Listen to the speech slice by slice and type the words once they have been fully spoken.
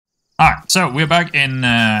So we're back in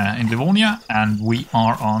Livonia, and we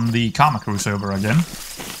are on the Karma Crew server again.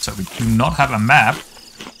 So we do not have a map.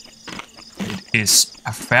 It is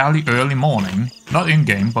a fairly early morning, not in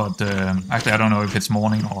game, but actually I don't know if it's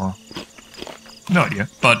morning or no idea.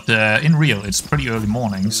 But in real, it's pretty early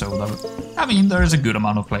morning. So I mean, there is a good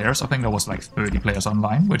amount of players. I think there was like 30 players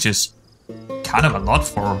online, which is kind of a lot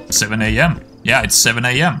for 7 a.m. Yeah, it's 7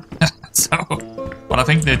 a.m. So, but I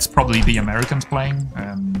think it's probably the Americans playing,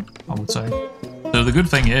 I would say. So the good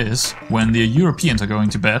thing is, when the Europeans are going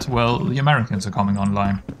to bed, well, the Americans are coming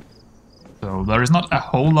online. So there is not a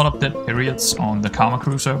whole lot of dead periods on the Karma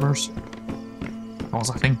Crew servers,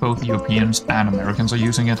 because I think both Europeans and Americans are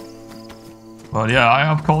using it. But yeah, I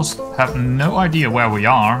of course have no idea where we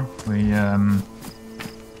are. We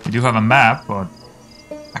do have a map, but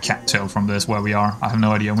I can't tell from this where we are. I have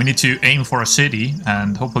no idea. We need to aim for a city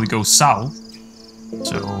and hopefully go south.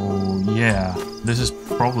 So yeah, this is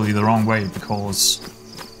probably the wrong way because...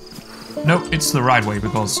 No, it's the right way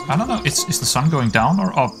because... I don't know, is the sun going down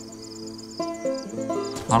or up?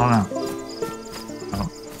 I don't know. Oh.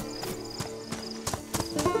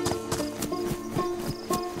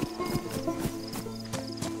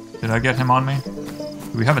 Did I get him on me?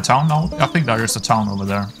 Do we have a town now? I think there is a town over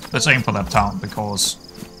there. Let's aim for that town because...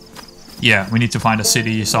 Yeah, we need to find a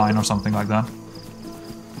city sign or something like that.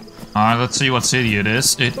 Alright, let's see what city it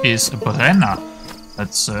is. It is Brenna.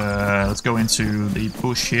 Let's go into the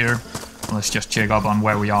bush here. Let's just check up on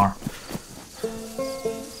where we are.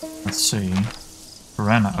 Let's see.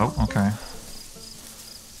 Brenna. Oh, okay.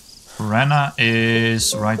 Brenna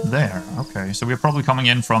is right there. Okay, so we're probably coming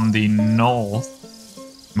in from the north,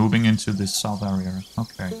 moving into the south area.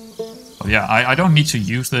 Okay. But yeah, I don't need to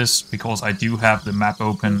use this because I do have the map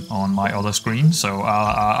open on my other screen. So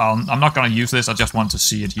I'm not going to use this. I just want to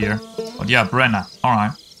see it here. But yeah, Brenna.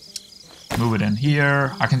 Alright. Move it in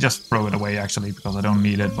here. I can just throw it away actually because I don't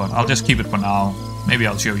need it. But I'll just keep it for now. Maybe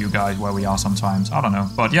I'll show you guys where we are sometimes. I don't know.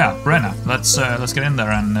 But yeah, Brenna. Let's get in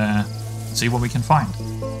there and see what we can find.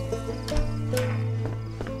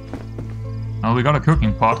 Well, we got a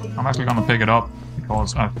cooking pot. I'm actually going to pick it up.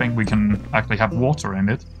 Because I think we can actually have water in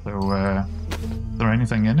it. So, is there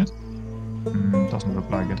anything in it? Doesn't look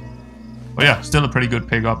like it. But yeah, still a pretty good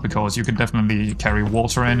pickup because you can definitely carry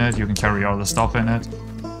water in it. You can carry other stuff in it.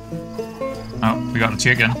 Oh, we got a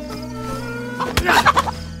chicken.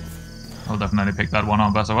 I'll definitely pick that one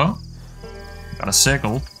up as well. Got a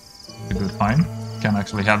sickle. A good find. Can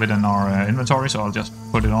actually have it in our inventory, so I'll just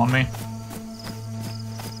put it on me.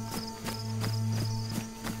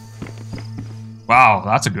 Wow,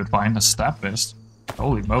 that's a good find, a stab fist.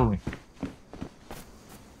 Holy moly.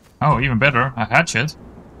 Oh, even better, a hatchet.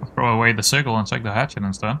 I'll throw away the sickle and take the hatchet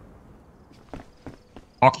instead.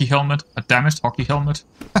 Hockey helmet, a damaged hockey helmet.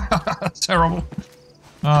 Terrible.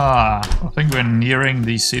 I think we're nearing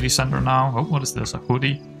the city center now. Oh, what is this, a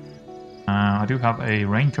hoodie? I do have a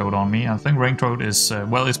raincoat on me. I think raincoat is,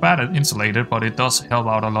 well, it's bad at insulated, but it does help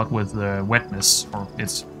out a lot with wetness, or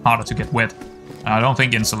it's harder to get wet. I don't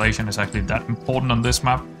think insulation is actually that important on this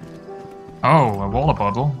map. Oh, a water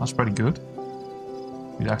bottle. That's pretty good.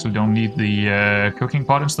 We actually don't need the cooking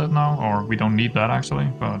pot instead now, or we don't need that actually,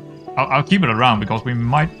 but I'll keep it around because we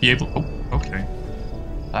might be able... Oh, okay.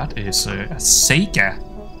 That is a Sega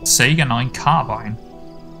 9 carbine.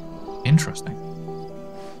 Interesting.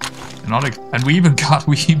 And we even got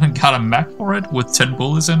a map for it with 10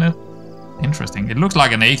 bullets in it. Interesting. It looks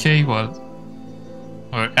like an AK, but...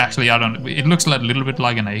 Or actually, I don't... It looks a little bit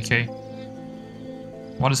like an AK.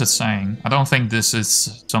 What is it saying? I don't think this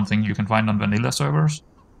is something you can find on vanilla servers.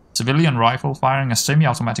 Civilian rifle firing a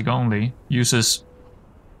semi-automatic only. Uses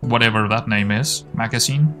whatever that name is.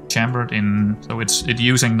 Magazine. Chambered in... So it's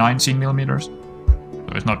using 19mm. So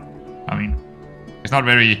it's not... I mean... It's not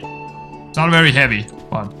very... It's not very heavy.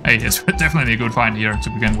 But hey, it's definitely a good find here to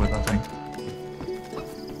begin with, I think.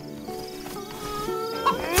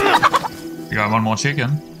 We got one more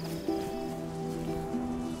chicken.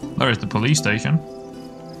 There is the police station.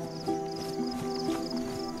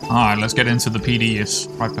 Alright, let's get into the PD. It's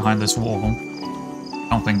right behind this wall. I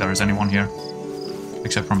don't think there is anyone here.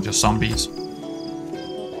 Except from just zombies.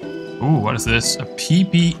 Ooh, what is this? A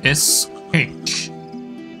PPSH.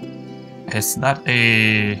 Is that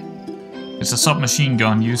a... It's a submachine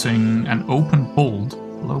gun using an open bolt.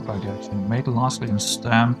 Low action. Made largely in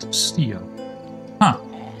stamped steel. Huh.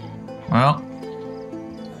 Well,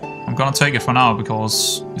 I'm gonna take it for now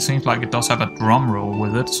because it seems like it does have a drum roll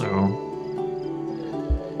with it, so...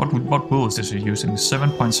 What bullets is it using?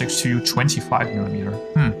 7.62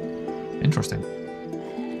 25mm. Interesting.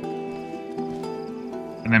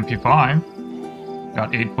 An MP5.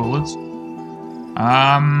 Got 8 bullets.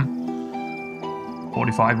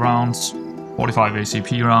 45 rounds, 45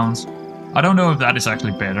 ACP rounds. I don't know if that is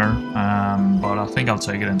actually better, but I think I'll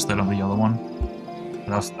take it instead of the other one.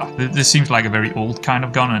 This seems like a very old kind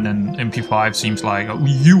of gun, and then MP5 seems like...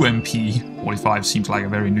 UMP45 seems like a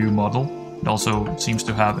very new model. It also seems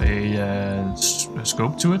to have a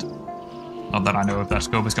scope to it. Not that I know if that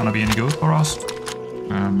scope is going to be any good for us.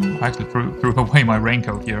 I actually threw away my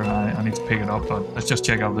raincoat here. I need to pick it up, but let's just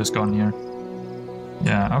check out this gun here.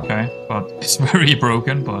 Yeah, okay, but it's very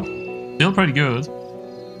broken, but still pretty good.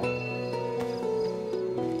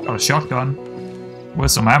 Got a shotgun with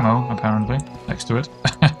some ammo, apparently, next to it.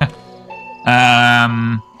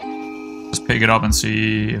 Let's pick it up and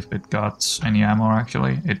see if it got any ammo,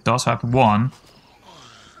 actually. It does have one.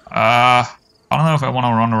 I don't know if I want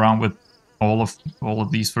to run around with all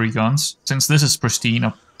of these 3 guns. Since this is pristine,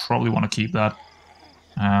 I probably want to keep that.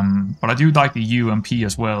 But I do like the UMP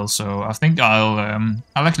as well, so I think I'll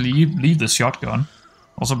actually leave the shotgun.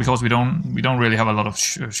 Also because we don't really have a lot of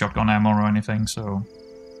shotgun ammo or anything, so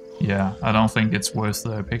yeah, I don't think it's worth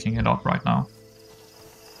picking it up right now.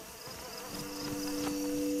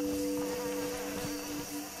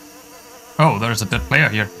 Oh, there's a dead player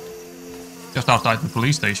here. Just outside the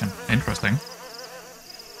police station. Interesting.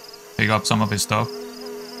 Pick up some of his stuff.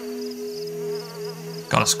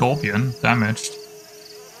 Got a scorpion, damaged.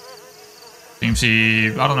 Seems he...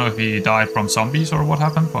 I don't know if he died from zombies or what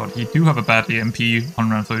happened, but he do have a badly MP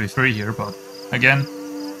 133 here, but again,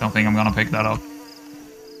 don't think I'm gonna pick that up.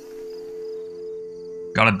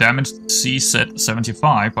 Got a damaged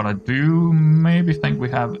CZ75, but I do maybe think we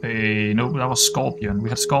have a... No, that was Scorpion. We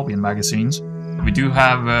had Scorpion magazines. We do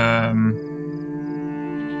have... I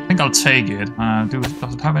think I'll take it.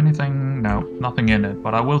 Does it have anything? No, nothing in it.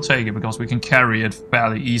 But I will take it because we can carry it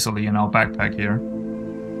fairly easily in our backpack here.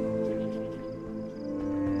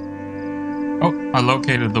 Oh, I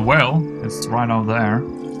located the well. It's right out there.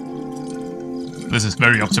 This is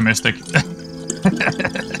very optimistic.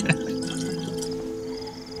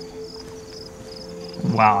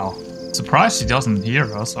 Wow. Surprised he doesn't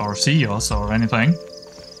hear us or see us or anything.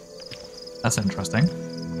 That's interesting.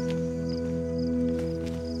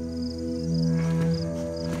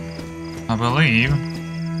 I believe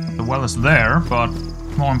the well is there, but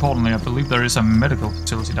more importantly, I believe there is a medical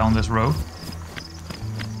facility down this road.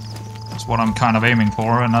 That's what I'm kind of aiming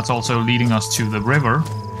for, and that's also leading us to the river,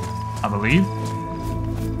 I believe.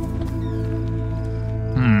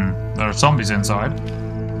 There are zombies inside.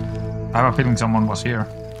 I have a feeling someone was here.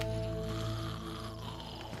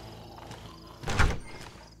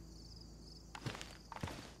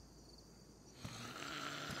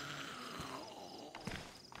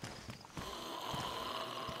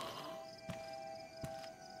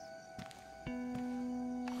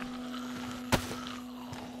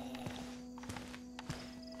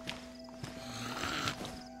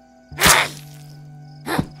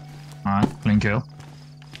 Alright, clean kill.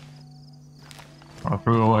 I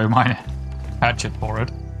threw away my hatchet for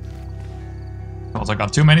it. Because I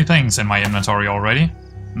got too many things in my inventory already.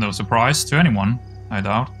 No surprise to anyone, I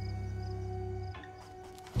doubt.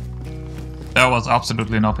 There was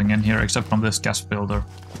absolutely nothing in here except from this gas filter.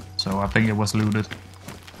 So I think it was looted.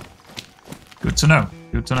 Good to know,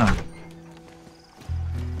 good to know.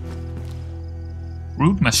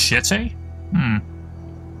 Root machete?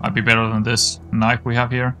 Might be better than this knife we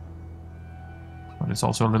have here. But it's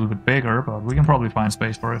also a little bit bigger, but we can probably find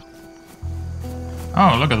space for it.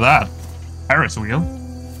 Oh, look at that. Ferris wheel.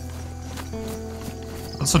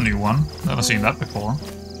 That's a new one. Never seen that before.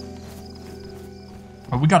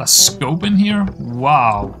 Oh, we got a scope in here?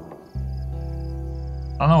 Wow.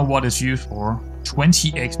 I don't know what it's used for.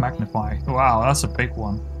 20x magnify. Wow, that's a big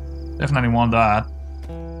one. Definitely want that.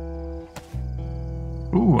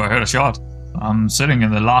 Ooh, I heard a shot. I'm sitting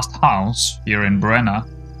in the last house here in Brenna.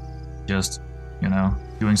 Just, you know,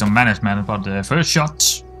 doing some management, but the first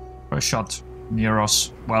shot near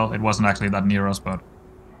us. Well, it wasn't actually that near us, but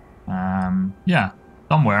yeah,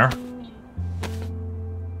 somewhere.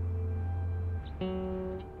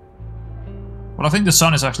 Well, I think the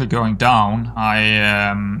sun is actually going down.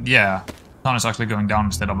 Yeah, the sun is actually going down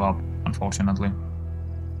instead of up, unfortunately.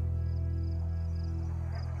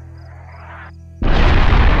 Ooh.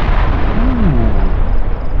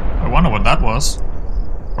 I wonder what that was.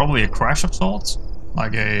 Probably a crash of sorts,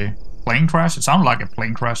 like a plane crash. It sounded like a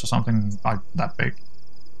plane crash or something like that big.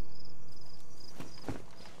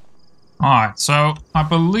 Alright, so I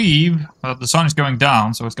believe that the sun is going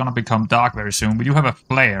down, so it's gonna become dark very soon. We do have a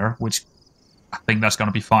flare, which I think that's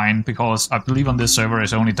gonna be fine, because I believe on this server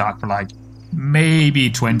it's only dark for like maybe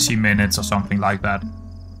 20 minutes or something like that.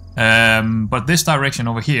 But this direction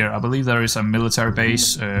over here, I believe there is a military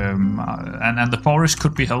base, and the forest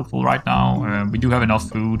could be helpful right now. We do have enough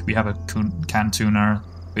food. We have a canned tuna,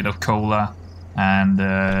 a bit of cola,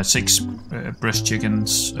 and 6 breast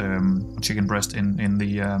chickens, chicken breast in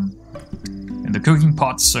the cooking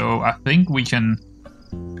pot. So I think we can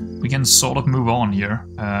sort of move on here.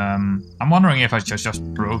 I'm wondering if I just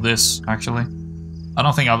throw this. Actually, I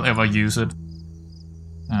don't think I'll ever use it.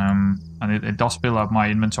 And it does fill up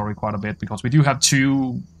my inventory quite a bit, because we do have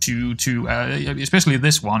two, especially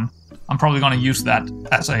this one. I'm probably going to use that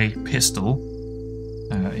as a pistol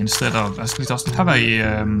instead of... Actually, does it have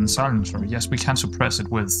a silencer? Yes, we can suppress it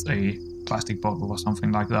with a plastic bottle or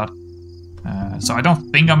something like that. So I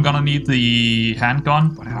don't think I'm going to need the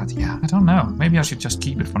handgun, but yeah, I don't know. Maybe I should just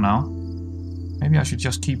keep it for now.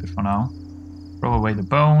 Throw away the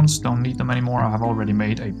bones, don't need them anymore. I have already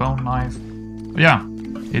made a bone knife. But yeah.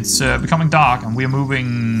 It's becoming dark, and we're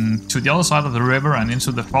moving to the other side of the river and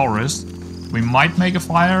into the forest. We might make a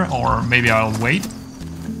fire, or maybe I'll wait.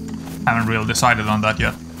 Haven't really decided on that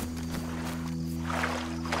yet.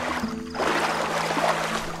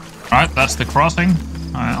 Alright, that's the crossing.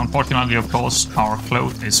 Unfortunately, of course, our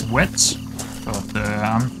clothes is wet. But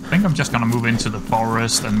I think I'm just gonna move into the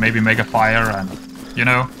forest and maybe make a fire and, you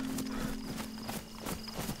know...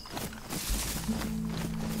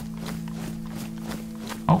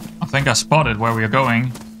 I think I spotted where we are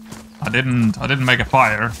going. I didn't make a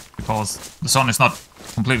fire because the sun is not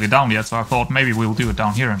completely down yet, so I thought maybe we'll do it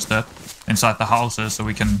down here instead, inside the houses, so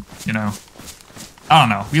we can, you know, I don't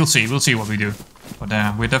know. We'll see what we do. But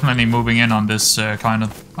we're definitely moving in on this kind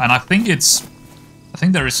of, and I think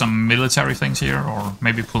there is some military things here, or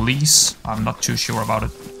maybe police. I'm not too sure about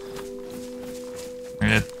it.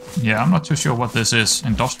 Yeah, I'm not too sure what this is.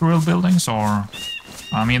 Industrial buildings, or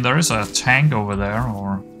I mean, there is a tank over there,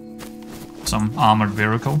 or some armored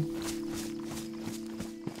vehicle.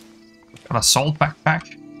 Got a salt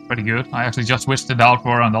backpack. Pretty good. I actually just switched it out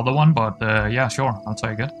for another one, but yeah, sure, I'll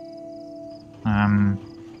take it.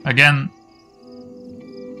 Again,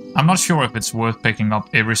 I'm not sure if it's worth picking up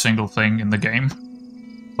every single thing in the game,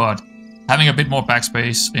 but having a bit more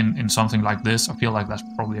backspace in something like this, I feel like that's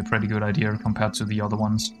probably a pretty good idea compared to the other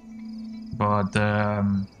ones. But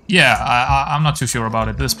yeah, I'm not too sure about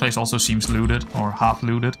it. This place also seems looted, or half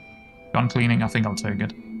looted. Gun cleaning, I think I'll take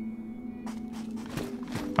it.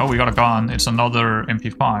 Oh, we got a gun. It's another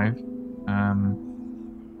MP5.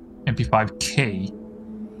 MP5K.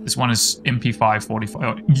 This one is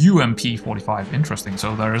MP545. UMP45. Interesting.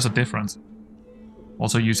 So there is a difference.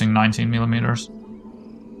 Also using 19mm.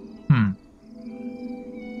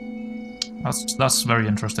 That's very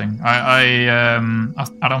interesting.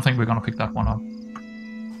 I don't think we're gonna pick that one up.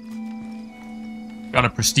 Got a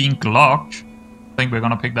pristine Glock. I think we're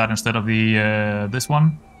gonna pick that instead of the this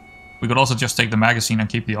one. We could also just take the magazine and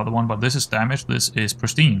keep the other one, but this is damaged. This is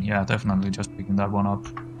pristine. Yeah, definitely just picking that one up.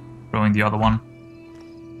 Throwing the other one.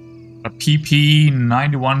 A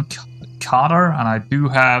PP91 Carter, and I do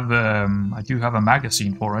have a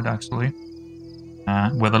magazine for it actually,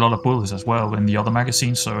 with a lot of bullets as well in the other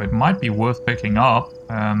magazine, so it might be worth picking up.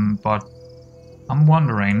 But I'm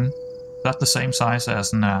wondering, is that the same size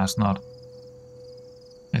as? Nah, it's not.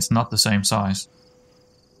 It's not the same size.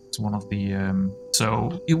 It's one of the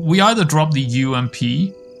so we either drop the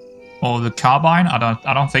UMP or the carbine. I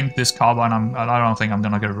don't think this carbine. I don't think I'm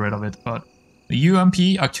gonna get rid of it. But the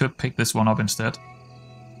UMP, I could pick this one up instead.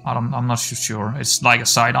 I'm not sure. It's like a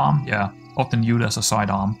sidearm. Yeah, often used as a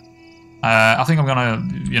sidearm. I think I'm gonna,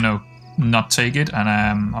 you know, not take it, and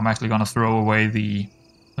I'm actually gonna throw away the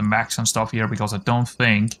max and stuff here, because I don't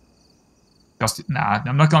think. Nah,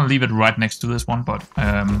 I'm not gonna leave it right next to this one, but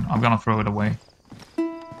I'm gonna throw it away.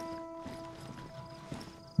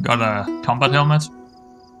 Got a combat helmet.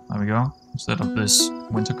 There we go. Instead of this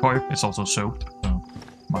winter coif, it's also soaked, so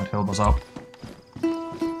might help us out.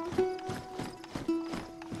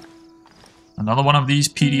 Another one of these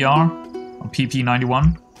PDR, or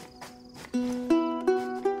PP91.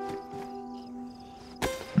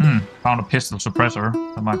 Found a pistol suppressor.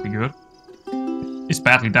 That might be good. It's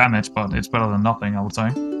badly damaged, but it's better than nothing, I would say.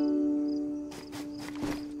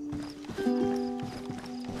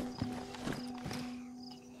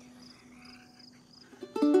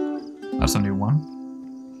 That's a new one.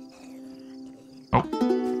 Oh.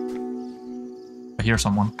 I hear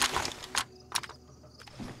someone.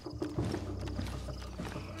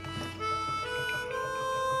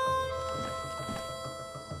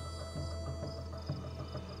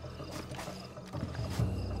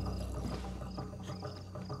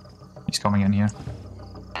 He's coming in here.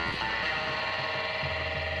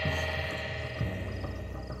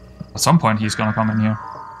 At some point he's gonna come in here.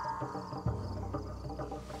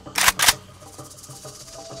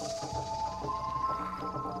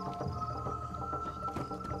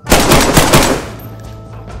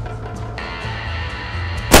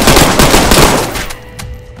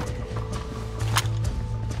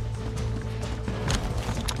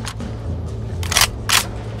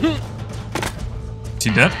 Is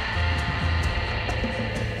he dead?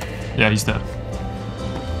 Yeah, he's dead.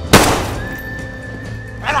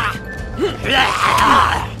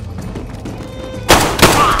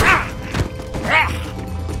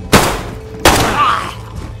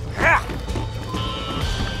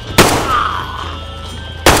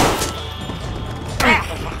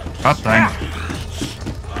 God dang.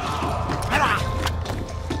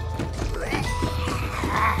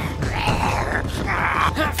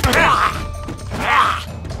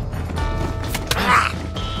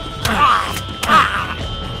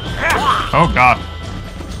 Oh god.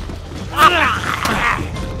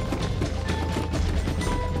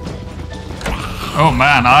 Oh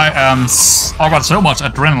man, I got so much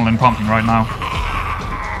adrenaline pumping right now.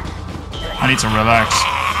 I need to relax.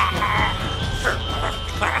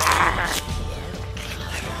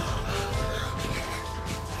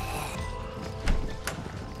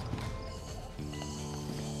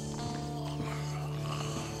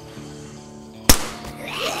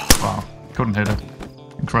 Wow, couldn't hit it.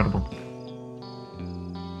 Incredible.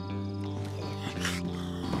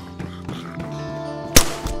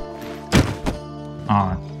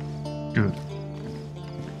 Alright, good.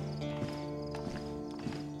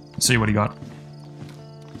 Let's see what he got.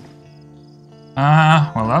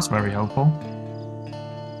 Well that's very helpful.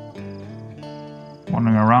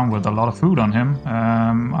 Wandering around with a lot of food on him.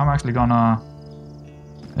 I'm actually gonna...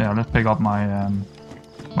 Yeah, let's pick up my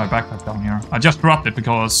my backpack down here. I just dropped it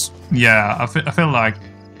because, yeah, I feel like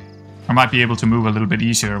I might be able to move a little bit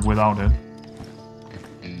easier without it.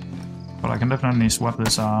 But I can definitely swap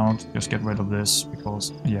this out, just get rid of this,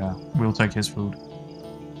 because, yeah, we'll take his food.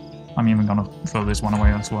 I'm even gonna throw this one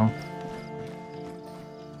away as well.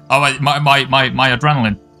 Oh, my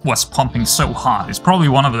adrenaline was pumping so hard. It's probably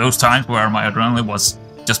one of those times where my adrenaline was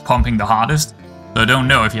just pumping the hardest. So I don't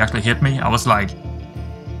know if he actually hit me. I was like...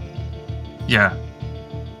 Yeah.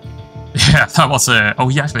 Yeah, that was a... Oh,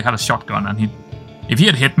 he actually had a shotgun, and he... If he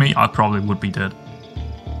had hit me, I probably would be dead.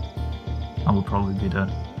 I would probably be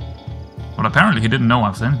dead. But apparently he didn't know I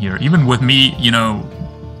was in here. Even with me, you know...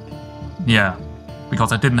 Yeah.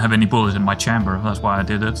 Because I didn't have any bullets in my chamber. That's why I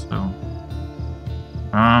did it, so...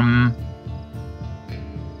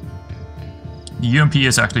 The UMP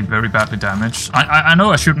is actually very badly damaged. I know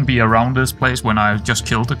I shouldn't be around this place when I just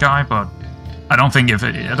killed the guy, but... I don't think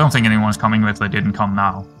anyone's coming if they didn't come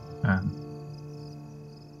now.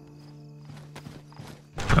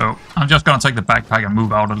 So, I'm just gonna take the backpack and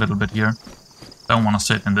move out a little bit here. Don't want to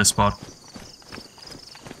sit in this spot.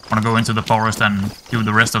 Want to go into the forest and do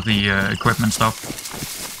the rest of the equipment stuff.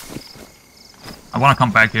 I want to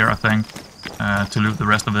come back here, I think, to loot the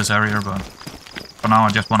rest of this area, but for now I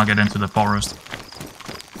just want to get into the forest.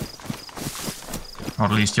 Or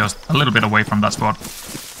at least just a little bit away from that spot.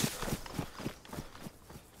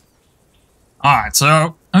 Alright,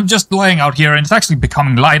 so I'm just laying out here, and it's actually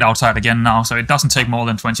becoming light outside again now, so it doesn't take more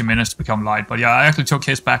than 20 minutes to become light. But yeah, I actually took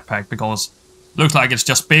his backpack because it looks like it's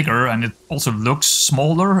just bigger, and it also looks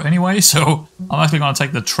smaller anyway, so I'm actually going to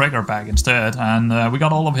take the trigger bag instead. And we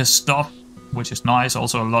got all of his stuff, which is nice.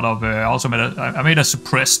 Also a lot of... I made a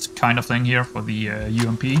suppressed kind of thing here for the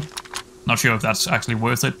UMP. Not sure if that's actually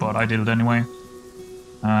worth it, but I did it anyway.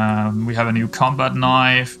 We have a new combat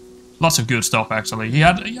knife. Lots of good stuff, actually. He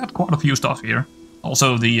had quite a few stuff here.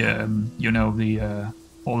 Also, the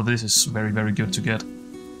all of this is very, very good to get.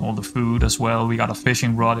 All the food as well. We got a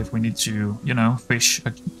fishing rod if we need to, fish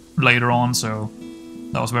later on. So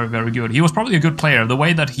that was very, very good. He was probably a good player. The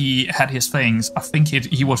way that he had his things, I think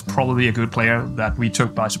he was probably a good player that we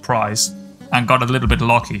took by surprise and got a little bit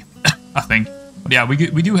lucky, I think. But yeah,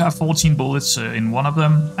 we do have 14 bullets in one of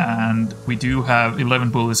them, and we do have 11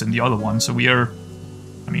 bullets in the other one. So we are...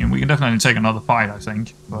 I mean, we can definitely take another fight, I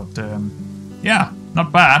think. But, yeah,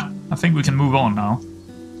 not bad. I think we can move on now.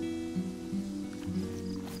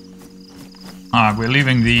 Alright, we're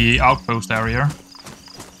leaving the outpost area.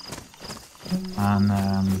 And,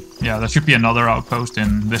 yeah, there should be another outpost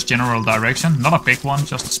in this general direction. Not a big one,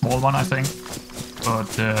 just a small one, I think.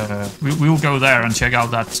 But we will go there and check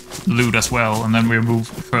out that loot as well, and then we'll move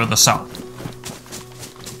further south.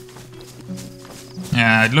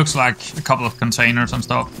 Yeah, it looks like a couple of containers and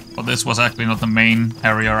stuff, but this was actually not the main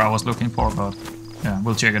area I was looking for, but yeah,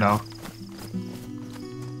 we'll check it out.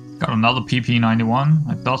 Got another PP91.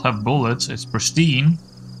 It does have bullets, it's pristine.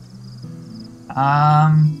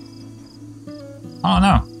 I don't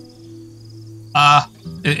know.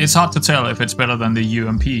 It's hard to tell if it's better than the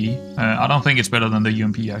UMP. I don't think it's better than the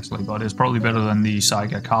UMP actually, but it's probably better than the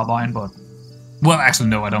Saiga carbine, but... Well, actually,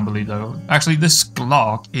 no, I don't believe though. Actually, this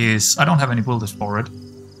Glock is... I don't have any bullets for it.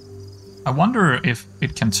 I wonder if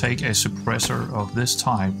it can take a suppressor of this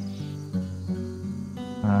type.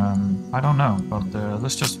 I don't know, but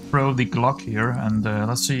let's just throw the Glock here and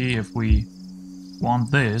let's see if we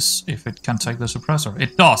want this, if it can take the suppressor.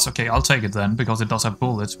 It does. Okay, I'll take it then, because it does have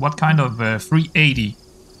bullets. What kind of 380?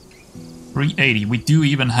 380. We do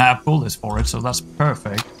even have bullets for it, so that's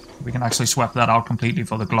perfect. We can actually swap that out completely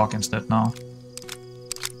for the Glock instead now.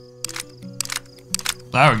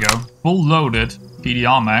 There we go. Full loaded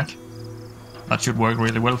PDR mag. That should work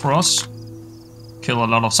really well for us. Kill a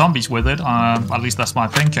lot of zombies with it, at least that's my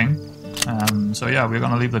thinking. So yeah, we're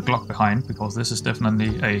gonna leave the Glock behind, because this is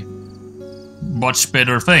definitely a much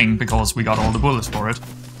better thing, because we got all the bullets for it.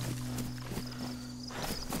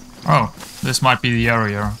 Oh, this might be the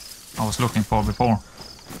area I was looking for before.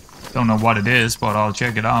 Don't know what it is, but I'll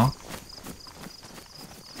check it out.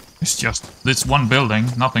 It's just this one building,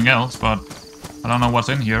 nothing else, but I don't know what's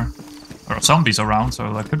in here. There are zombies around,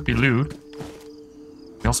 so there could be loot.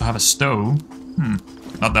 We also have a stove.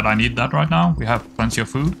 Not that I need that right now. We have plenty of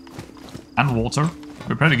food and water.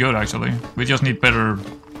 We're pretty good, actually. We just need better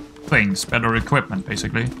things, better equipment,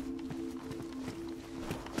 basically.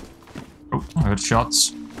 Oh, I heard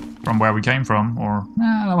shots from where we came from, or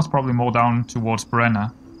that was probably more down towards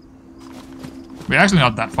Brenna. We're actually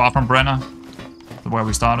not that far from Brenna, where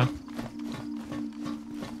we started.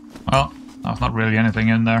 Well, there's not really anything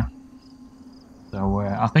in there. So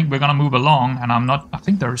I think we're gonna move along, and I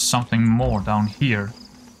think there is something more down here.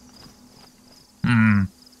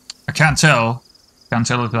 I can't tell. Can't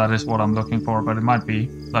tell if that is what I'm looking for, but it might be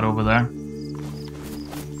that over there.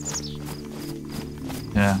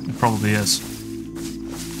 Yeah, it probably is.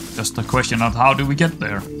 Just a question of how do we get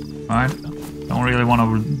there, right? Don't really want to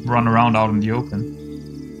run around out in the open.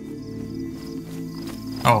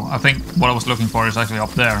 Oh, I think what I was looking for is actually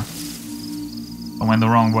up there. I went the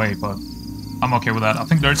wrong way, but I'm okay with that. I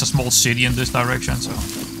think there is a small city in this direction, so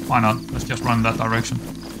why not? Let's just run in that direction.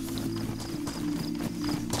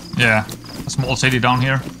 Yeah, a small city down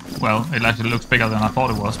here. Well, it actually looks bigger than I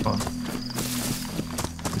thought it was, but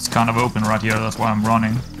it's kind of open right here, that's why I'm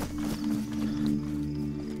running.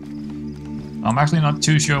 I'm actually not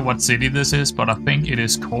too sure what city this is, but I think it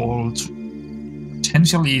is called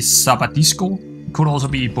potentially Sabadisco. It could also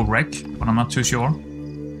be Burek, but I'm not too sure.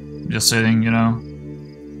 I'm just sitting, you know,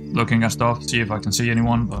 looking at stuff, see if I can see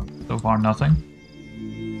anyone, but so far nothing.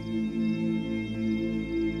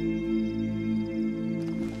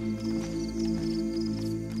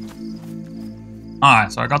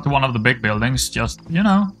 Alright, so I got to one of the big buildings, just, you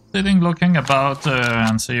know, sitting, looking about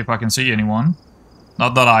and see if I can see anyone.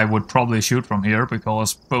 Not that I would probably shoot from here,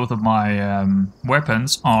 because both of my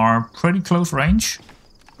weapons are pretty close range.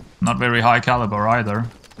 Not very high caliber either.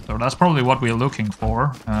 So that's probably what we're looking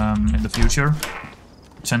for in the future.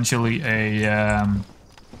 Potentially a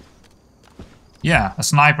yeah, a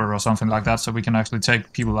sniper or something like that, so we can actually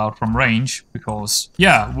take people out from range. Because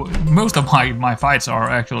yeah, most of my fights are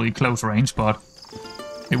actually close range, but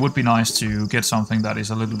it would be nice to get something that is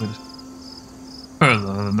a little bit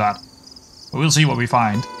further than that. But we'll see what we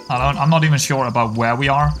find. I'm not even sure about where we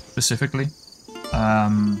are specifically.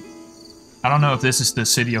 I don't know if this is the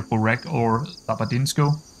city of Burek or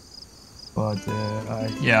Sabadinsko, but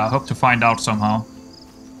yeah, I hope to find out somehow.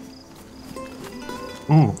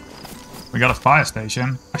 Ooh, we got a fire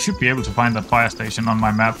station. I should be able to find that fire station on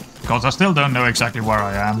my map, because I still don't know exactly where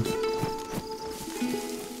I am.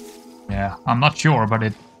 Yeah, I'm not sure,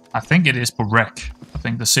 but I think it is Burek. I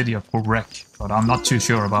think the city of Burek, but I'm not too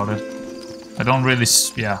sure about it. I don't really,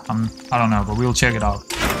 yeah, I don't know, but we'll check it out.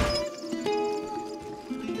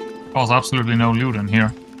 There's absolutely no loot in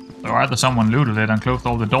here. So either someone looted it and closed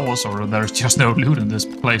all the doors, or there's just no loot in this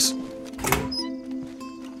place.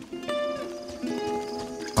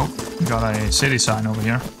 Oh, we got a city sign over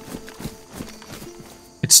here.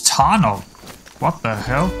 It's Tarnov. What the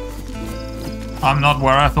hell? I'm not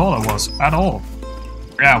where I thought I was, at all.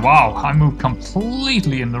 Yeah, wow, I moved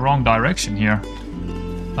completely in the wrong direction here.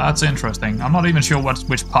 That's interesting. I'm not even sure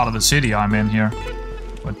which part of the city I'm in here.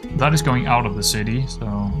 But that is going out of the city,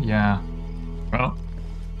 so yeah. Well,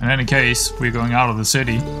 in any case, we're going out of the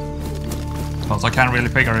city. Because I can't really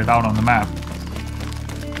figure it out on the map.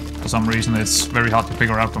 For some reason, it's very hard to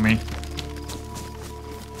figure out for me.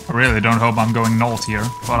 I really don't hope I'm going north here.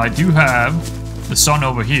 But I do have the sun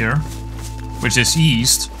over here, which is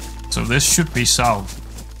east, so this should be south.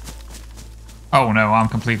 Oh no, I'm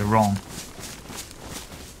completely wrong.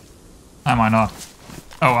 Am I not?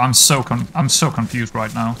 Oh, I'm so confused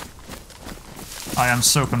right now. I am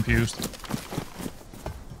so confused.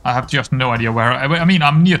 I have just no idea where. I mean,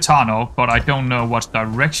 I'm near Tarnov, but I don't know what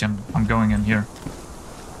direction I'm going in here.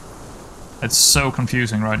 It's so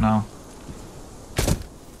confusing right now.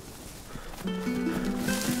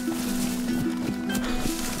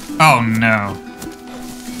 Oh no.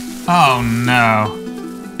 Oh no.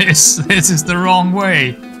 This is the wrong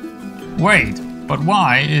way. Wait, but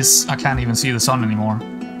why is... I can't even see the sun anymore.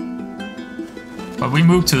 But we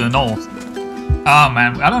moved to the north. Oh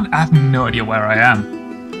man, I have no idea where I am.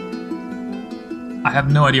 I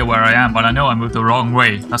have no idea where I am, but I know I moved the wrong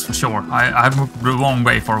way, that's for sure. I have moved the wrong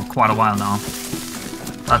way for quite a while now.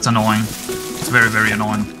 That's annoying. It's very, very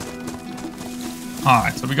annoying.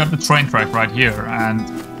 Alright, so we got the train track right here, and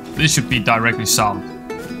this should be directly south.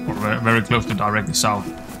 Or very close to directly south.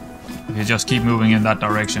 If you just keep moving in that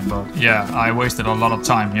direction, but yeah, I wasted a lot of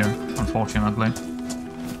time here, unfortunately.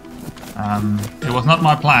 It was not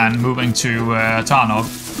my plan moving to Tarnov.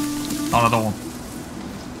 Not at all.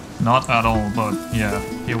 Not at all, but yeah,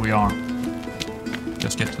 here we are.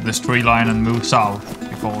 Just get to this tree line and move south,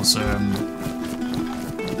 because,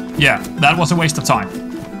 yeah, that was a waste of time.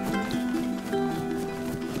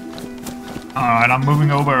 Alright, I'm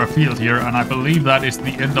moving over a field here, and I believe that is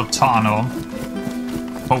the end of Tarnov.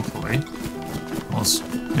 Hopefully. Because,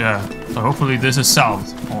 yeah, so hopefully this is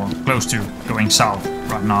south, or close to going south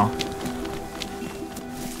right now.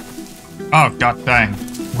 Oh, god dang.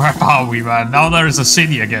 Where are we, man? Now there is a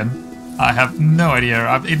city again. I have no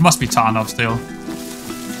idea. It must be Tarnov still.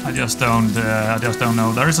 I just don't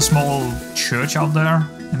know. There is a small church out there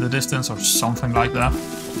in the distance or something like that.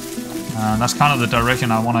 And that's kind of the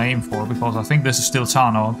direction I want to aim for, because I think this is still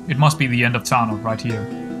Tarnov. It must be the end of Tarnov right here.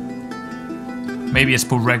 Maybe it's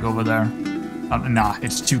Pureg over there. Nah,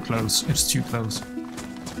 it's too close. It's too close.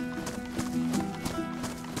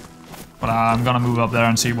 But I'm gonna move up there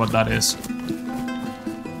and see what that is.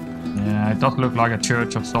 Yeah, it does look like a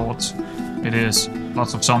church of sorts. It is.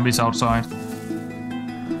 Lots of zombies outside.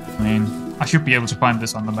 I mean, I should be able to find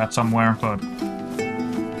this on the map somewhere, but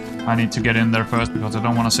I need to get in there first because I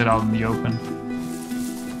don't want to sit out in the open.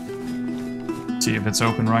 See if it's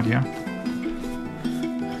open right here.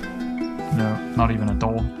 No, not even a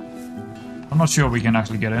door. I'm not sure we can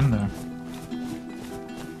actually get in there.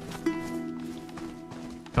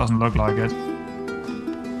 Doesn't look like it.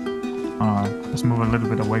 Alright, let's move a little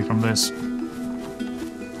bit away from this.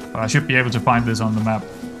 But I should be able to find this on the map.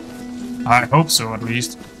 I hope so, at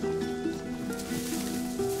least.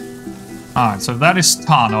 Alright, so that is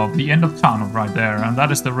Tarnov, the end of Tarnov right there, and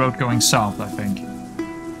that is the road going south, I think.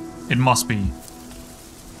 It must be.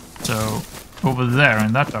 So, over there,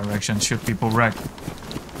 in that direction, should be Pureg.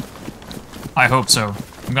 I hope so.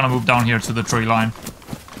 I'm gonna move down here to the tree line.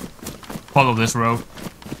 Follow this road.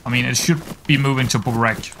 I mean, it should be moving to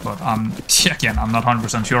Pureg, but again, I'm not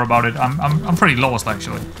 100% sure about it. I'm pretty lost,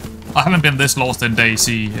 actually. I haven't been this lost in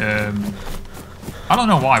DayZ. I don't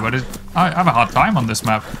know why, but I have a hard time on this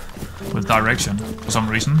map with direction for some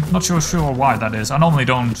reason. Not sure why that is. I normally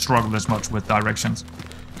don't struggle as much with directions.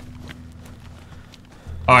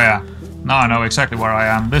 Oh yeah, now I know exactly where I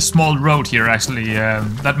am. This small road here actually,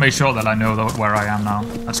 that made sure that I know where I am now.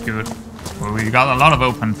 That's good. Well, we got a lot of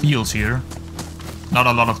open fields here. Not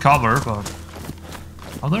a lot of cover, but...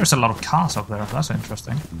 Oh, there's a lot of cars up there. That's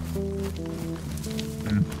interesting.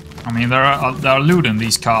 I mean, there are loot in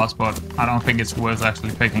these cars, but I don't think it's worth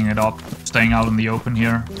actually picking it up. Staying out in the open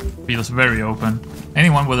here. Feels very open.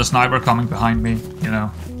 Anyone with a sniper coming behind me, you know,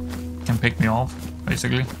 can pick me off,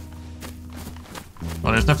 basically.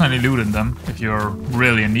 Well, there's definitely loot in them, if you're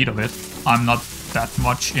really in need of it. I'm not that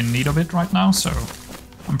much in need of it right now, so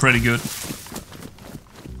I'm pretty good.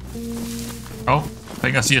 Oh, I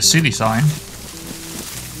think I see a city sign.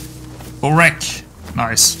 Pureg.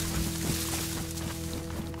 Nice.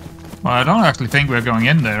 Well, I don't actually think we're going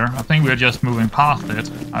in there. I think we're just moving past it.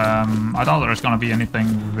 I doubt there's gonna be anything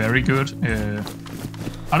very good.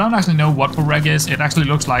 I don't actually know what Pureg is. It actually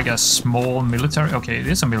looks like a small military... Okay, it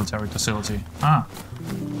is a military facility. Ah.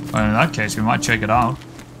 Well, in that case, we might check it out.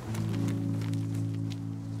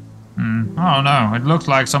 I don't know. It looks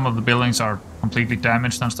like some of the buildings are completely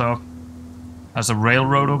damaged and stuff. There's a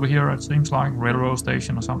railroad over here, it seems like. Railroad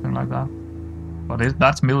station or something like that. But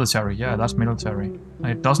that's military. Yeah, that's military.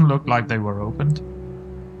 It doesn't look like they were opened.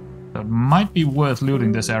 So it might be worth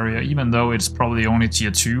looting this area, even though it's probably only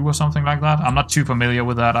tier 2 or something like that. I'm not too familiar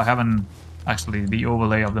with that. I haven't... Actually, the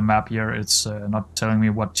overlay of the map here, it's not telling me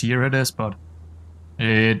what tier it is, but...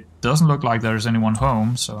 It doesn't look like there's anyone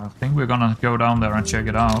home, so I think we're gonna go down there and check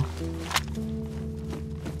it out.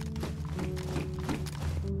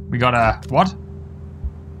 We got a... what?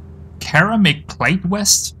 Ceramic plate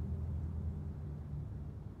vest?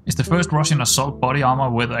 Is the first Russian assault body armor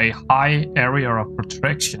with a high area of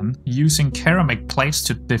protection, using ceramic plates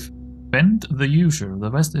to defend the user. The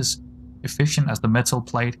vest is efficient as the metal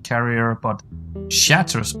plate carrier, but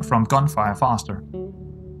shatters from gunfire faster.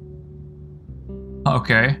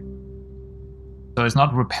 Okay, So it's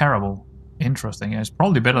not repairable. Interesting. It's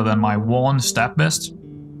probably better than my worn stab vest.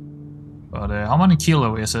 But how many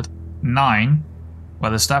kilo is it? 9.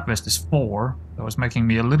 Well, the stab vest is 4. That was making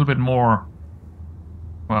me a little bit more...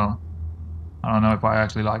 Well, I don't know if I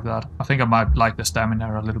actually like that. I think I might like the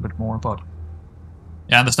stamina a little bit more, but...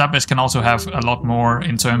 Yeah, and the stab vest can also have a lot more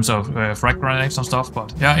in terms of frag grenades and stuff,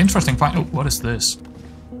 but... Yeah, interesting find. Oh, what is this?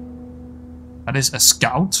 That is a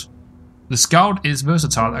scout. The scout is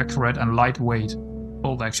versatile, accurate, and lightweight.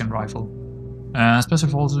 Bolt-action rifle.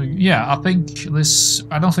 Special also... Yeah, I think this...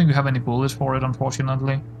 I don't think we have any bullets for it,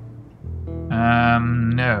 unfortunately.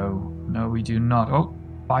 No. No, we do not. Oh,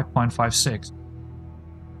 5.56.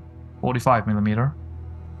 45mm.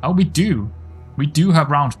 Oh, we do. We do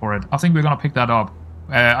have rounds for it. I think we're gonna pick that up.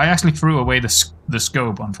 I actually threw away the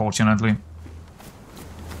scope, unfortunately.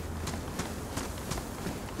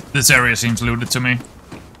 This area seems looted to me.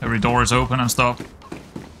 Every door is open and stuff.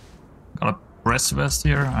 Got a breast vest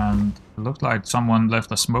here, and it looked like someone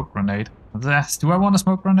left a smoke grenade. Do I want a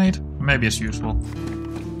smoke grenade? Maybe it's useful.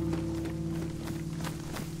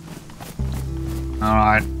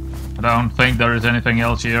 Alright. I don't think there is anything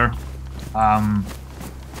else here. I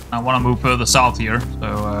want to move further south here,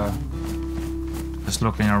 so just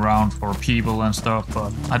looking around for people and stuff,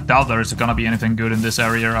 but I doubt there is gonna be anything good in this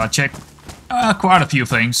area. I checked quite a few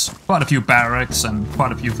things, quite a few barracks and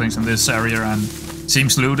quite a few things in this area, and it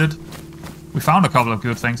seems looted. We found a couple of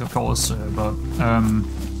good things, of course, but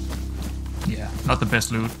yeah, not the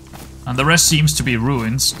best loot. And the rest seems to be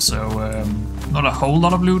ruins, so not a whole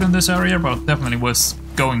lot of loot in this area, but definitely worth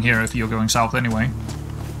going here if you're going south anyway.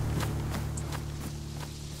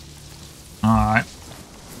 Alright,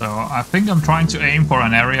 so I think I'm trying to aim for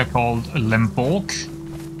an area called Embark,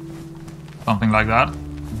 something like that.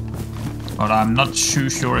 But I'm not too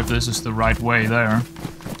sure if this is the right way there.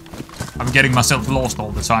 I'm getting myself lost all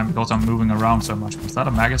the time because I'm moving around so much. Was that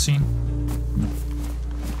a magazine? No.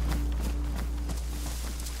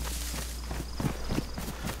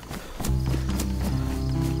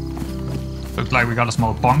 Looks like we got a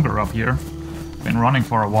small bunker up here. Been running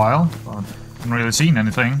for a while, but haven't really seen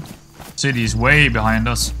anything. City is way behind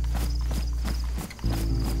us.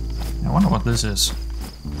 I wonder what this is.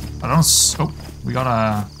 I don't... Oh, we got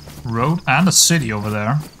a road and a city over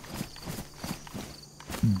there.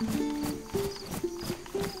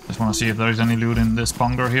 Just want to see if there is any loot in this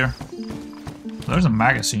bunker here. There's a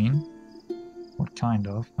magazine. What kind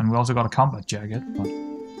of? And we also got a combat jacket. But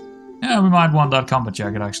yeah, we might want that combat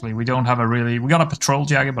jacket actually. We don't have a really... We got a patrol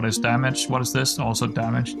jacket, but it's damaged. What is this? Also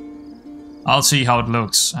damaged. I'll see how it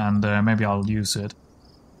looks, and maybe I'll use it.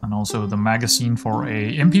 And also the magazine for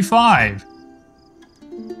a MP5.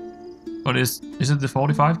 But is it the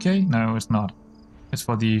 45k? No, it's not. It's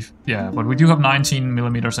for the... Yeah, but we do have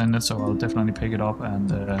 19mm in it, so I'll definitely pick it up and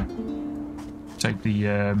take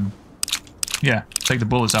the... yeah, take the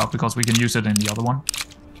bullets out, because we can use it in the other one.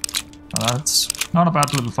 So that's not a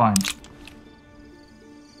bad little find. So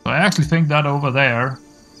I actually think that over there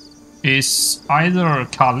is either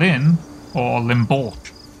Kalin or Limborg.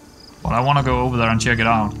 But I want to go over there and check it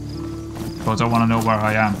out, because I want to know where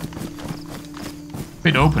I am.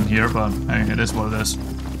 Bit open here, but hey, it is what it is.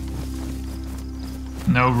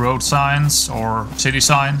 No road signs or city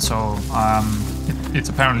signs, so it's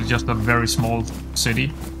apparently just a very small city,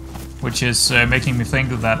 which is making me think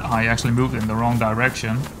that I actually moved in the wrong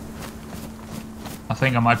direction. I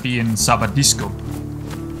think I might be in Sabadisco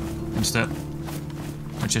instead,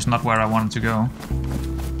 which is not where I wanted to go.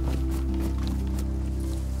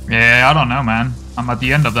 Yeah, I don't know, man. I'm at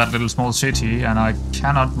the end of that little small city, and I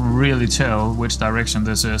cannot really tell which direction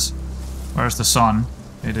this is. Where's the sun?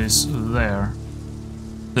 It is there.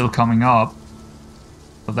 Still coming up.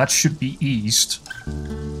 So that should be east.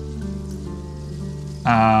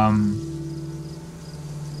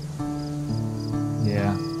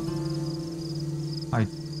 Yeah. I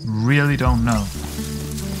really don't know.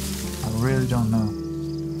 I really don't know.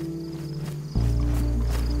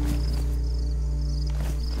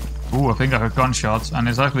 Ooh, I think I heard gunshots, and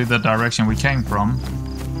it's actually the direction we came from.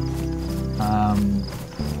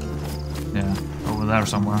 Yeah, over there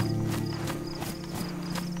somewhere.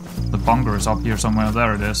 The bunker is up here somewhere.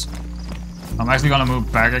 There it is. I'm actually gonna move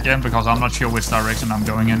back again because I'm not sure which direction I'm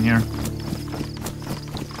going in here.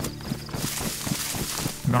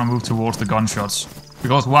 I'm gonna move towards the gunshots,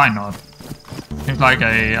 because why not? Seems like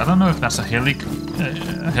a... I don't know if that's a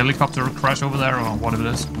helicopter crash over there or what it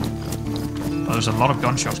is. But there's a lot of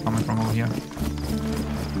gunshots coming from over here.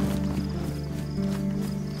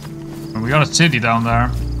 And we got a city down there.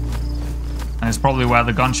 And it's probably where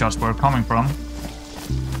the gunshots were coming from.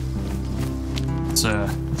 It's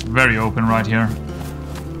very open right here.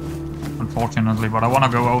 unfortunately, but I want to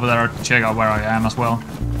go over there to check out where I am as well.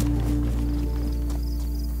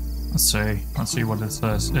 Let's see what it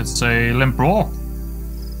says. It's a Limborg.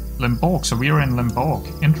 Limborg, so we are in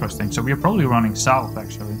Limborg. Interesting. So we are probably running south,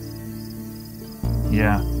 actually.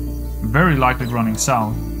 Yeah, very likely running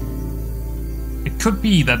south. It could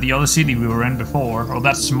be that the other city we were in before, or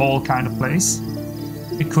that small kind of place,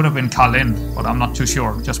 it could have been Kalin, but I'm not too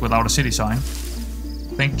sure, just without a city sign.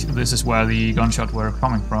 I think this is where the gunshots were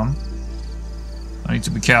coming from. I need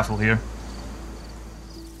to be careful here.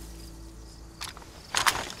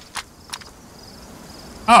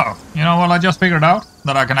 Oh, you know what I just figured out?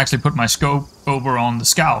 That I can actually put my scope over on the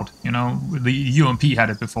scout. You know, the UMP had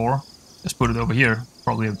it before. Just put it over here.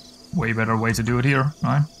 Probably a way better way to do it here,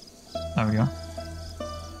 right? There we go.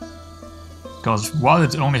 Because while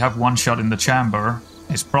it only have one shot in the chamber,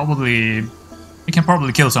 it's probably... it can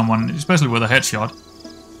probably kill someone, especially with a headshot.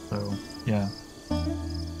 So, yeah.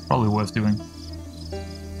 Probably worth doing.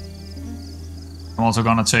 I'm also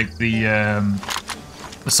gonna take the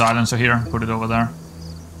silencer here and put it over there.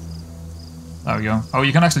 There we go. Oh,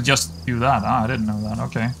 you can actually just do that. Ah, I didn't know that.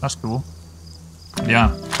 Okay, that's cool.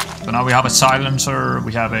 Yeah. So now we have a silencer.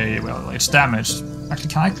 We have a... well, it's damaged. Actually,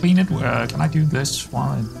 can I clean it? Can I do this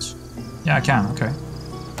while it's... yeah, I can. Okay.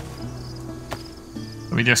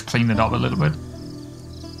 So we just cleaned it up a little bit.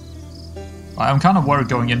 I'm kind of worried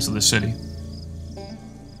going into the city.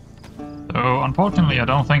 So, unfortunately, I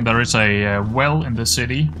don't think there is a well in the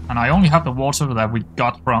city, and I only have the water that we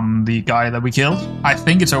got from the guy that we killed. I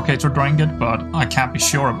think it's okay to drink it, but I can't be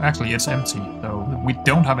sure. Actually, it's empty, so we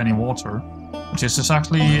don't have any water, which is just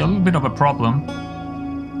actually a little bit of a problem.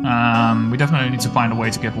 We definitely need to find a way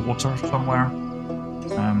to get water somewhere.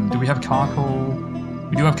 Do we have charcoal?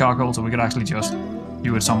 We do have charcoal, so we could actually just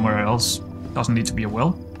do it somewhere else. Doesn't need to be a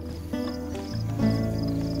well.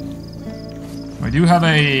 We do have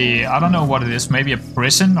a, I don't know what it is, maybe a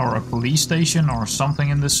prison or a police station or something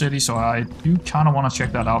in this city, so I do kind of want to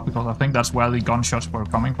check that out, because I think that's where the gunshots were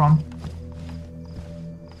coming from.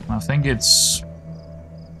 I think it's...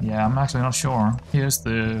 yeah, I'm actually not sure. Here's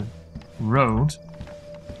the road.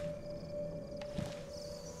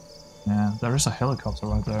 Yeah, there is a helicopter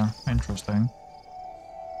right there. Interesting.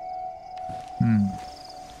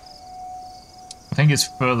 I think it's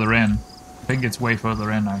further in. I think it's way further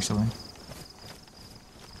in, actually.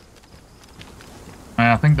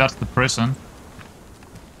 I think that's the prison.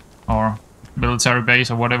 Or military base,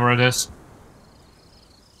 or whatever it is.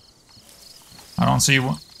 I don't see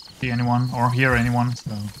anyone, or hear anyone,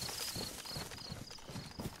 so...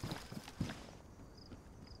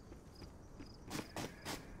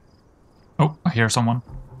 oh, I hear someone.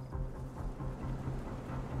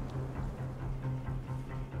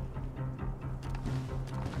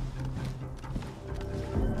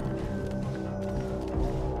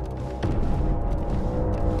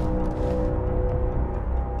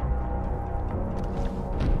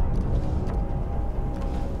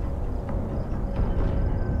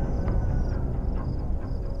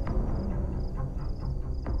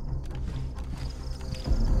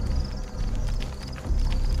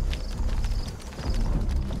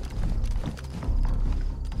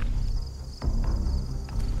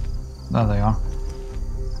 There they are.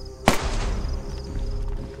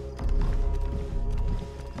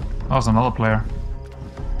 That was another player.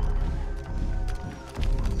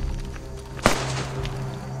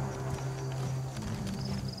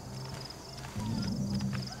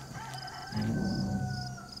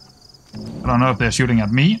 I don't know if they're shooting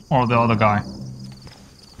at me or the other guy.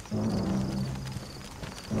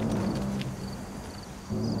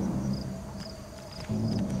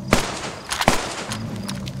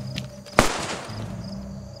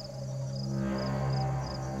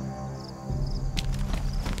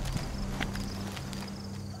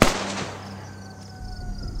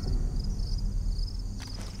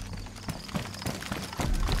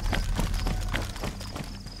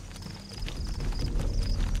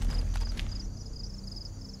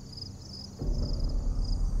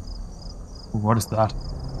 What is that?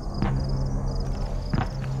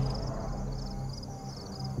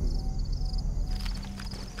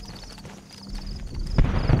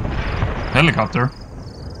 Helicopter?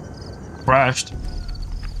 Crashed.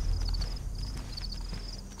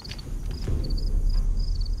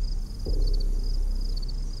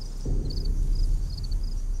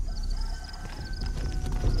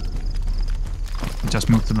 Just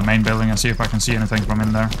move to the main building and see if I can see anything from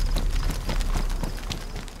in there.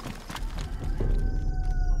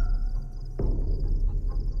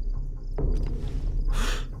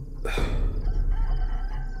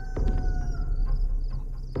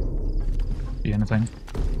 Anything?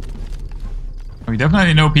 We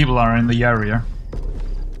definitely know people are in the area.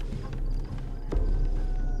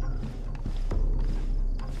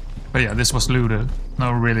 But yeah, this was looted.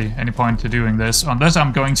 No really any point to doing this. Unless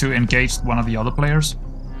I'm going to engage one of the other players.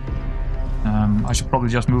 I should probably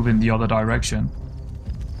just move in the other direction.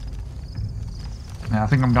 Yeah, I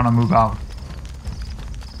think I'm gonna move out.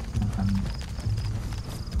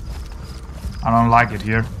 I don't like it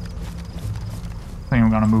here. I think I'm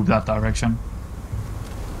gonna move that direction.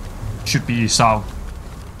 Should be south.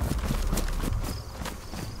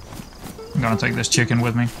 I'm gonna take this chicken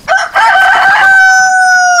with me.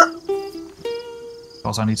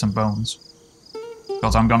 Because I need some bones.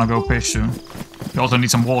 Because I'm gonna go fish soon. We also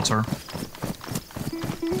need some water.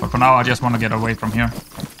 But for now I just want to get away from here.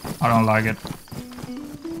 I don't like it.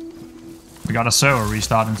 We got a server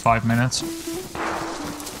restart in 5 minutes.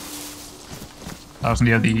 That was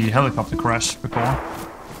near the helicopter crash before.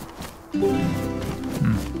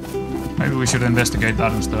 Maybe we should investigate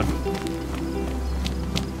that instead.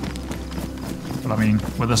 But I mean,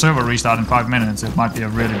 with a server restart in 5 minutes, it might be a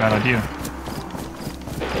really bad idea.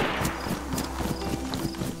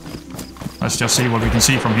 Let's just see what we can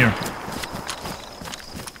see from here.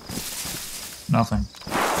 Nothing.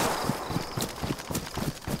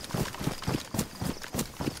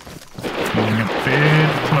 Moving a bit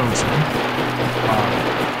closer.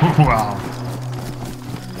 Wow.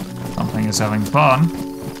 Something is having fun.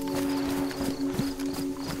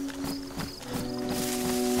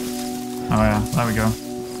 Oh yeah, there we go.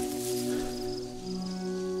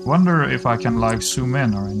 Wonder if I can like zoom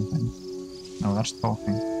in or anything. No, that's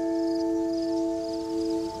talking.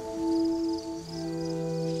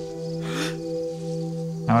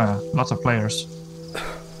 Oh yeah, lots of players.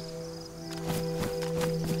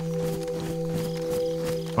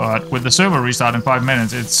 But with the server restart in 5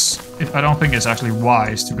 minutes, I don't think it's actually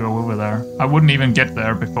wise to go over there. I wouldn't even get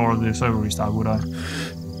there before the server restart, would I?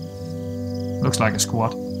 Looks like a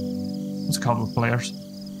squad. There's a couple of players.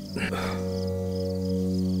 Yeah.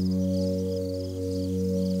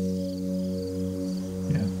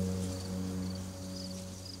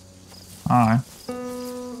 Alright.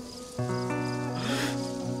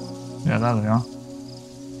 Yeah, there they are.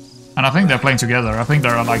 And I think they're playing together. I think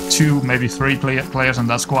there are like 2, maybe 3 players in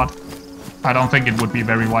that squad. I don't think it would be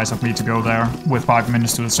very wise of me to go there with 5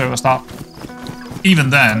 minutes to the server start. Even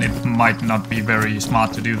then, it might not be very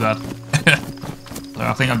smart to do that. So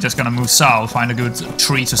I think I'm just gonna move south, find a good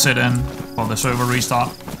tree to sit in for the server restart.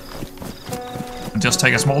 And just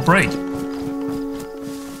take a small break.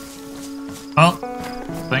 Well,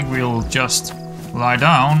 I think we'll just lie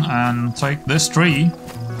down and take this tree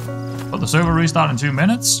for the server restart in 2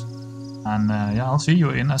 minutes. And yeah, I'll see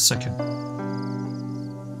you in a second.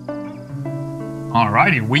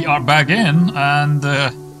 Alrighty, we are back in, and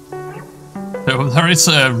so there is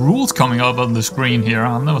rules coming up on the screen here.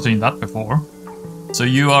 I've never seen that before. So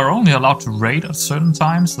you are only allowed to raid at certain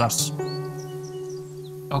times. That's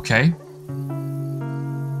okay.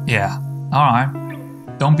 Yeah.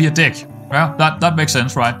 Alright. Don't be a dick. Well, that makes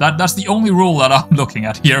sense, right? That's the only rule that I'm looking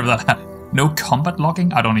at here. That no combat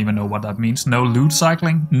logging. I don't even know what that means. No loot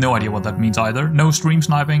cycling. No idea what that means either. No stream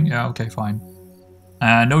sniping. Yeah, okay, fine.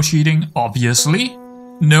 No cheating, obviously.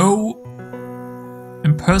 No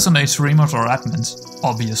impersonate streamers or admins,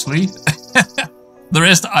 obviously. The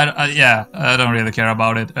rest, yeah, I don't really care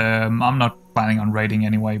about it. I'm not planning on raiding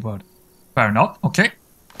anyway, but fair enough. Okay,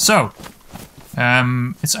 so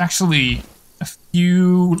it's actually a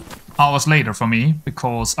few hours later for me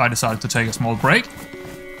because I decided to take a small break.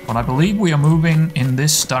 But I believe we are moving in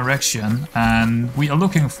this direction, and we are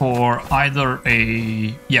looking for either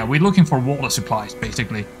a... Yeah, we're looking for water supplies,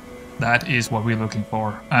 basically. That is what we're looking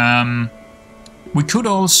for. We could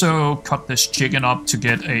also cut this chicken up to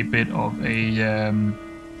get a bit of a...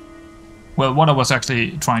 Well, what I was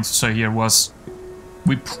actually trying to say here was...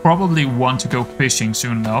 We probably want to go fishing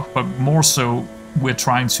soon enough, but more so we're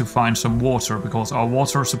trying to find some water, because our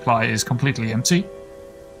water supply is completely empty.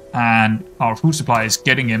 And our food supply is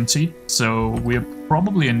getting empty, so we're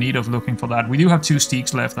probably in need of looking for that. We do have 2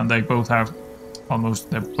 steaks left, and they both have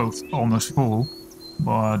they're both almost full.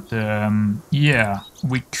 But yeah,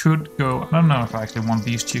 we could go. I don't know if I actually want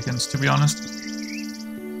these chickens, to be honest.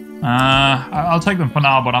 I'll take them for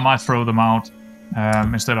now, but I might throw them out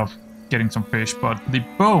instead of getting some fish. But the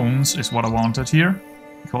bones is what I wanted here,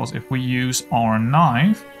 because if we use our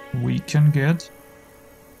knife, we can get,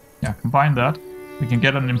 yeah, combine that. We can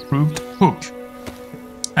get an improved hook.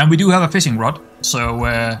 And we do have a fishing rod, so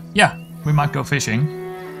yeah, we might go fishing.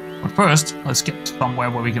 But first, let's get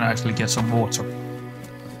somewhere where we can actually get some water.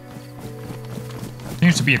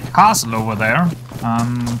 Seems to be a castle over there.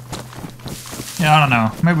 Yeah, I don't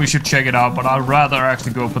know. Maybe we should check it out, but I'd rather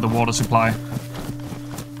actually go for the water supply.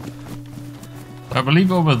 I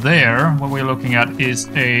believe over there, what we're looking at is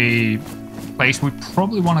a place we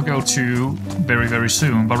probably want to go to very, very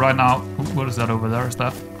soon. But right now, what is that over there? Is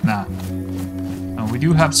that? Nah. No, we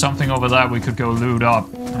do have something over there we could go loot up.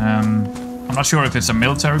 I'm not sure if it's a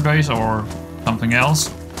military base or something else.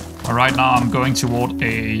 But right now I'm going toward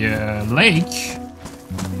a lake.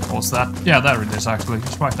 What's that? Yeah, there it is actually.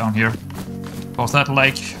 It's right down here. Because that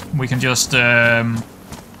lake, we can just...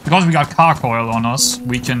 because we got carc oil on us,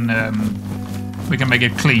 we can make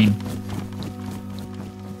it clean.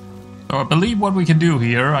 So I believe what we can do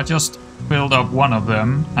here, I just filled up one of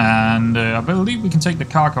them, and I believe we can take the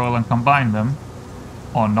carc oil and combine them.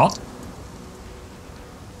 Or not.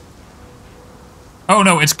 Oh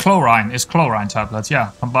no, it's chlorine. It's chlorine tablets,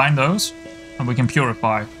 yeah. Combine those, and we can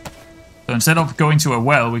purify. So instead of going to a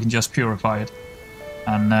well, we can just purify it.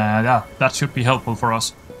 And yeah, that should be helpful for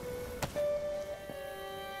us.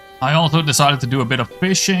 I also decided to do a bit of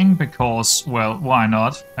fishing because, well, why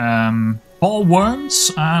not? 4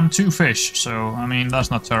 worms and 2 fish, so, I mean, that's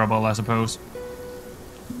not terrible, I suppose.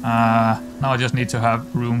 Now I just need to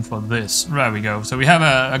have room for this. There we go. So we have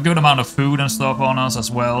a good amount of food and stuff on us as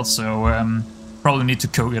well, so probably need to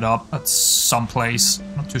cook it up at some place.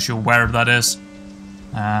 Not too sure where that is.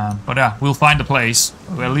 But yeah, we'll find a place.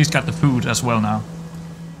 We at least got the food as well now.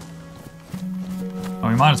 Oh,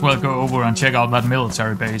 we might as well go over and check out that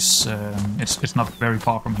military base. It's not very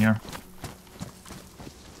far from here.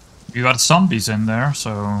 We got zombies in there,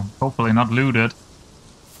 so hopefully not looted.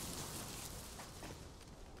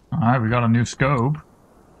 Alright, we got a new scope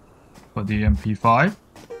for the MP5.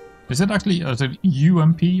 Is it actually, is it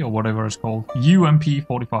UMP or whatever it's called? UMP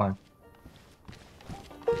 45.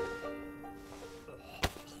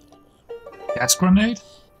 Gas grenade?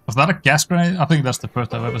 Was that a gas grenade? I think that's the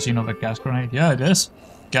first I've ever seen of a gas grenade. Yeah, it is.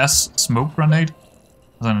 Gas smoke grenade.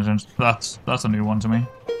 That's a new one to me.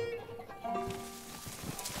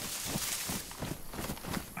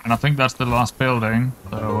 And I think that's the last building.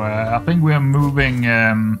 So I think we're moving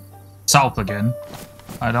south again.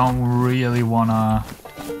 I don't really want to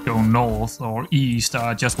go north or east.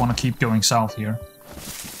 I just want to keep going south here.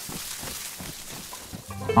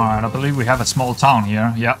 Alright, I believe we have a small town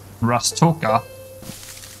here. Yeah, Rastoka.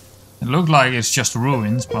 It looks like it's just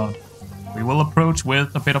ruins, but we will approach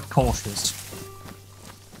with a bit of cautious.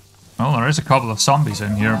 Well, there is a couple of zombies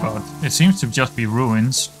in here, but it seems to just be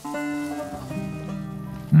ruins.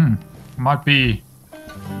 Might be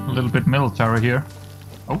a little bit military here.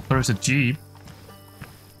 Oh, there is a jeep.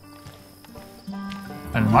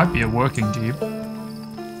 And it might be a working jeep.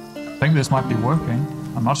 I think this might be working.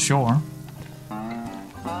 I'm not sure.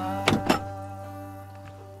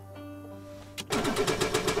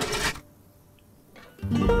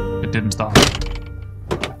 It didn't start.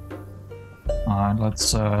 Alright,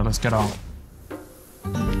 let's get out.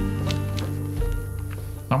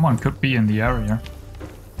 Someone could be in the area.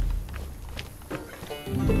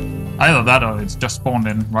 Either that or it's just spawned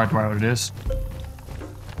in right where it is.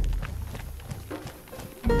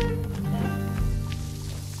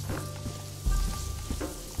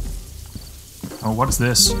 Oh, what's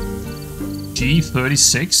this?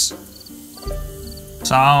 G36?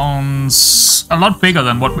 Sounds a lot bigger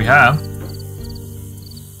than what we have.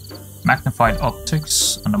 Magnified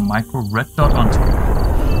optics and a micro red dot on top.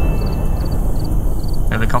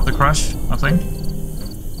 Helicopter crash, I think.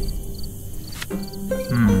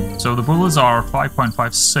 So the bullets are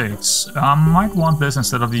 5.56. I might want this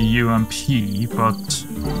instead of the UMP, but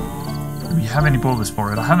do we have any bullets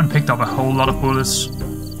for it? I haven't picked up a whole lot of bullets.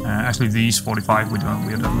 Actually, these 45 we're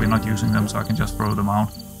not using them, so I can just throw them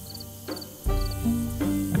out.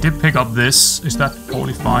 I did pick up this. Is that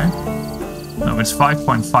 45? No, it's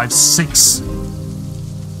 5.56.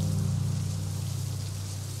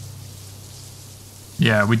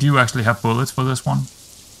 Yeah, we do actually have bullets for this one,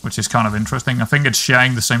 which is kind of interesting. I think it's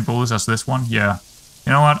sharing the same bullets as this one. Yeah.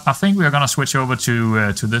 You know what? I think we're gonna switch over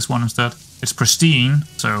to this one instead. It's pristine,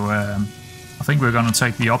 so I think we're gonna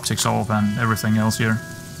take the optics off and everything else here.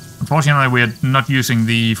 Unfortunately, we're not using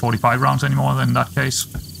the 45 rounds anymore in that case.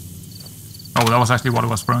 Oh, that was actually what I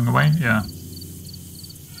was throwing away? Yeah.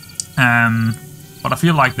 But I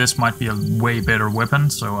feel like this might be a way better weapon,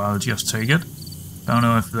 so I'll just take it. Don't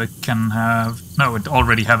know if they can have... No, it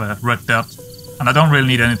already have a red dot. And I don't really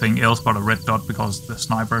need anything else but a red dot because the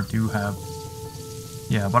sniper do have...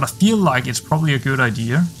 Yeah, but I feel like it's probably a good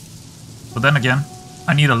idea. But then again,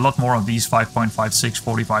 I need a lot more of these 5.56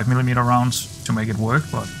 45mm rounds to make it work,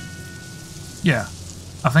 but... Yeah,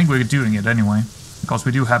 I think we're doing it anyway. Because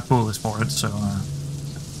we do have bullets for it, so...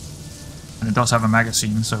 And it does have a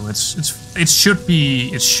magazine, so it should be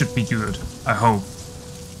good, I hope.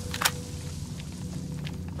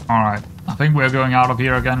 Alright, I think we're going out of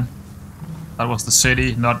here again. That was the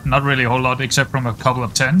city, not really a whole lot except from a couple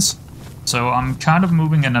of tents. So I'm kind of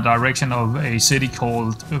moving in the direction of a city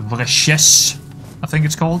called Vreches, I think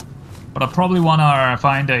it's called. But I probably want to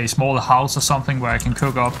find a small house or something where I can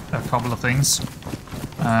cook up a couple of things.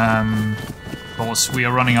 Of course, we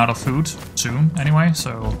are running out of food soon anyway,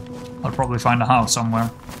 so I'll probably find a house somewhere.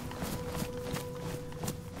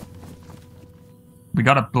 We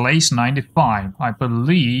got a Blaze 95. I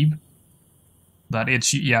believe that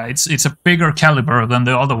it's a bigger caliber than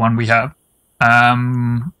the other one we have.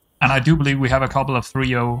 And I do believe we have a couple of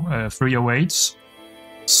 308s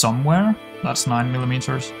somewhere. That's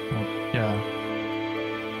 9mm. Yeah.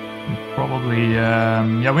 Probably,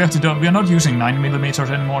 we have to do. We are not using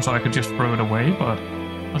 9mm anymore, so I could just throw it away, but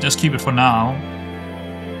I'll just keep it for now.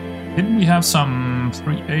 Didn't we have some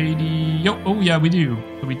 380? Oh yeah, we do.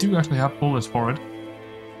 So we do actually have bullets for it.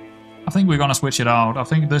 I think we're gonna switch it out. I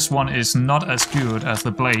think this one is not as good as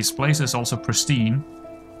the Blaze. Blaze is also pristine.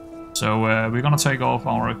 So we're gonna take off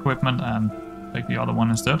our equipment and take the other one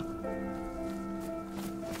instead.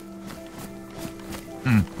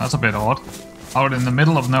 That's a bit odd. Out in the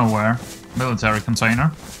middle of nowhere, military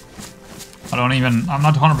container. I'm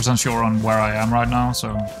not 100% sure on where I am right now,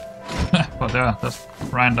 so... but yeah, that's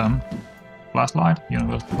random. Flashlight?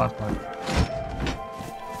 Universal flashlight.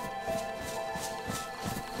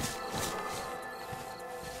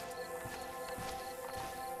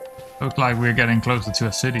 Looks like we're getting closer to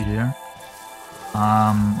a city here.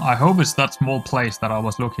 I hope it's that small place that I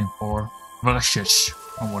was looking for. Vreches,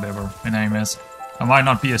 or whatever the name is. It might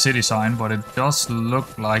not be a city sign, but it does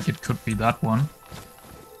look like it could be that one.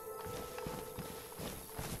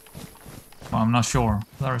 Well, I'm not sure.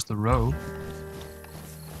 There's the road.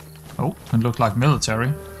 Oh, it looks like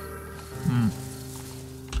military.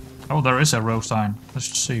 Oh, there is a road sign.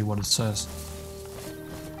 Let's see what it says.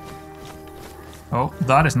 Oh,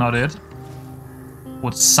 that is not it.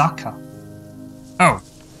 What's Saka? Oh,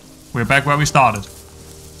 we're back where we started.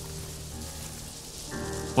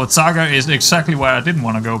 Saga is exactly where I didn't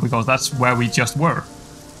want to go, because that's where we just were.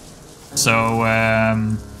 So,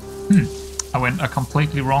 I went a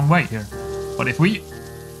completely wrong way here. But if we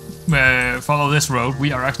follow this road,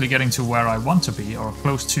 we are actually getting to where I want to be, or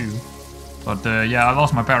close to. But yeah, I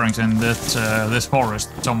lost my bearings in this forest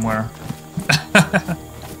somewhere.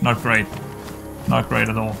 Not great. Not great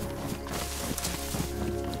at all.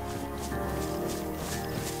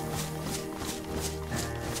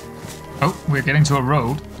 Oh, we're getting to a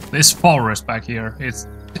road. This forest back here, it's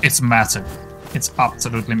massive. It's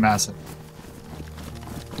absolutely massive.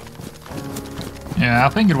 Yeah, I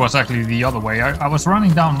think it was actually the other way. I was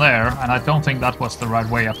running down there, and I don't think that was the right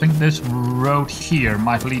way. I think this road here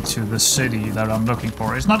might lead to the city that I'm looking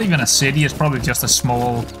for. It's not even a city, it's probably just a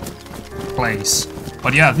small place.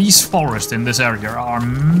 But yeah, these forests in this area are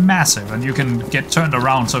massive, and you can get turned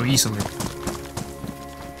around so easily.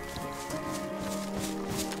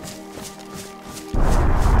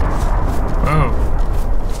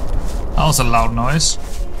 That was a loud noise.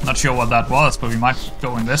 Not sure what that was, but we might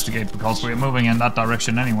go investigate because we're moving in that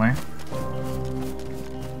direction anyway.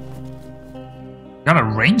 Got a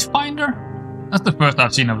rangefinder? That's the first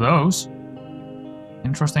I've seen of those.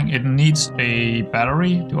 Interesting. It needs a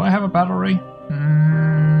battery. Do I have a battery?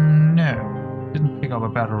 No. Didn't pick up a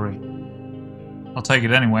battery. I'll take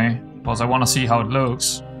it anyway, because I want to see how it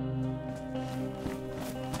looks.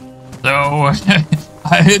 So...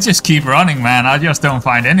 I just keep running, man. I just don't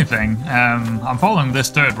find anything. I'm following this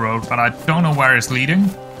dirt road, but I don't know where it's leading.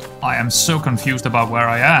 I am so confused about where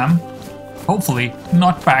I am. Hopefully,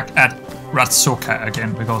 not back at Ratsoka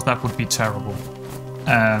again, because that would be terrible.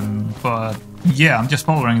 But yeah, I'm just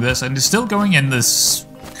following this, and it's still going in this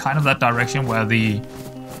kind of that direction where the,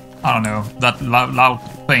 I don't know, that loud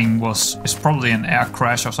thing was. It's probably an air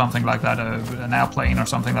crash or something like that, an airplane or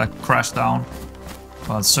something that crashed down.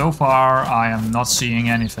 But so far, I am not seeing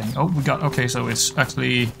anything. Oh, we got... Okay, so it's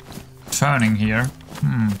actually turning here.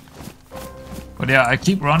 But yeah, I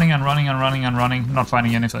keep running and running and running and running, not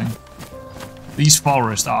finding anything. These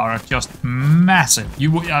forests are just massive.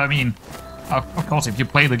 I mean, of course, if you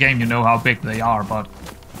play the game, you know how big they are, but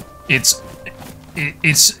it's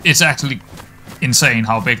actually insane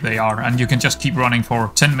how big they are, and you can just keep running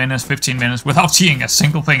for 10 minutes, 15 minutes without seeing a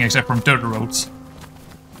single thing except from dirt roads.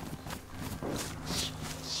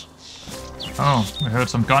 Oh, we heard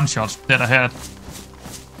some gunshots dead ahead.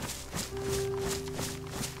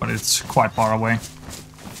 But it's quite far away.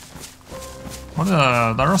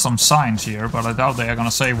 There are some signs here, but I doubt they are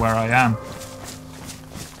gonna say where I am.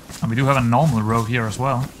 we do have a normal road here as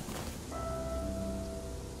well.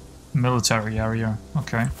 Military area,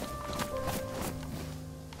 okay.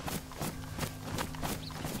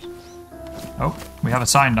 Oh, we have a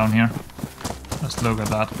sign down here. Let's look at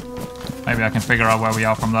that. Maybe I can figure out where we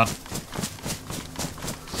are from that.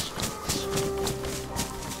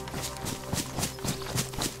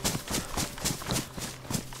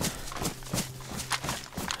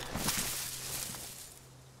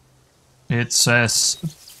 It says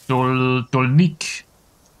Dolnik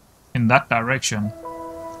in that direction.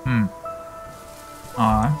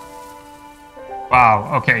 Alright.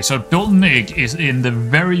 Wow, okay, so Dolnik is in the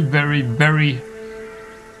very, very, very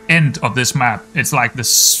end of this map. It's like the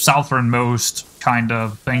southernmost kind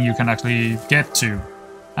of thing you can actually get to.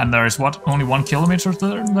 And there is what? Only 1 kilometer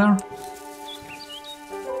there?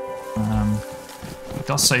 It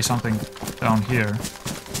does say something down here.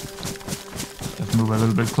 Let's move a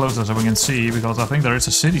little bit closer so we can see, because I think there is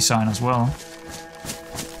a city sign as well.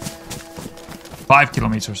 5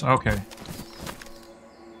 kilometers, okay.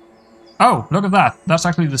 Oh, look at that. That's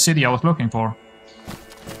actually the city I was looking for.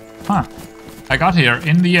 Huh. I got here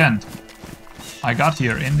in the end.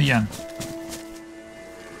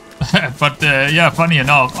 But yeah, funny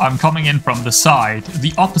enough, I'm coming in from the side,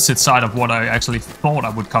 the opposite side of what I actually thought I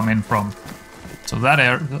would come in from. So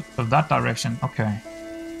that direction, okay.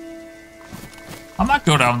 I might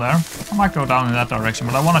go down there. I might go down in that direction,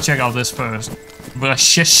 but I want to check out this first. But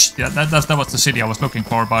shish, yeah, that was the city I was looking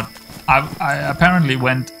for, but I apparently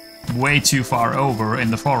went way too far over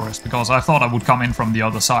in the forest because I thought I would come in from the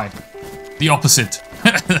other side. The opposite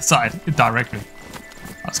side, directly.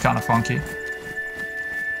 That's kind of funky.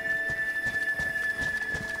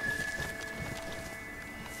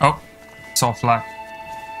 Oh, saw a flag.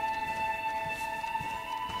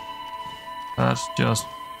 That's just...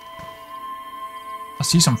 I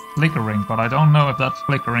see some flickering, but I don't know if that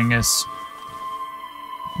flickering is...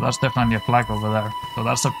 That's definitely a flag over there. So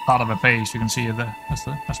that's a part of a base, you can see it there.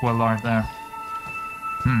 That's well right there.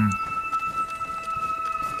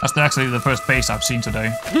 That's actually the first base I've seen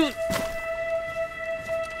today.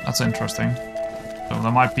 That's interesting. So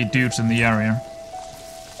there might be dudes in the area.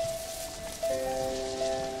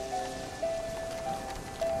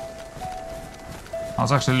 I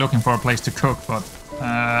was actually looking for a place to cook, but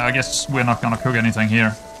I guess we're not gonna cook anything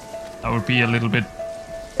here. That would be a little bit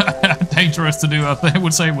dangerous to do, I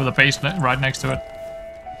would say, with a base right next to it.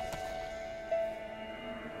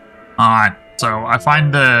 Alright, so I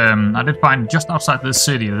did find just outside this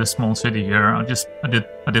city, this small city here. I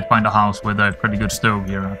did find a house with a pretty good stove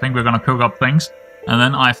here. I think we're gonna cook up things, and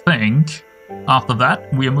then I think after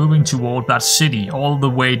that we are moving toward that city, all the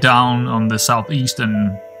way down on the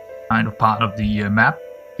southeastern kind of part of the map.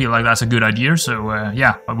 Feel like that's a good idea. So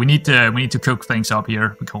yeah, but we need to cook things up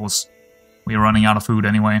here because we are running out of food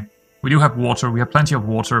anyway. We do have water. We have plenty of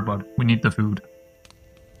water, but we need the food.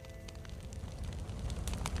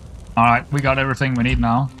 All right, we got everything we need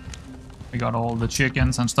now. We got all the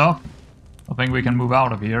chickens and stuff. I think we can move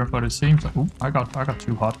out of here, but it seems like... Ooh, I got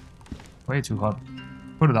too hot. Way too hot.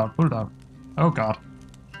 Put it out, put it out. Oh god.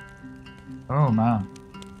 Oh man.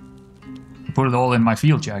 Put it all in my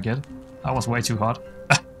field jacket. That was way too hot.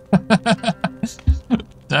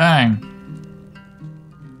 Dang.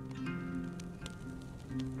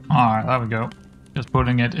 Alright, there we go. Just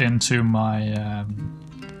putting it into my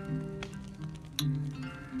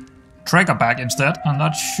tracker bag instead, and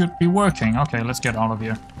that should be working. Okay, let's get out of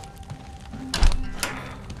here.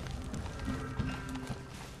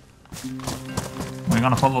 We're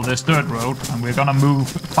gonna follow this dirt road, and we're gonna move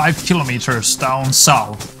 5 kilometers down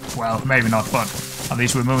south. Well, maybe not, but at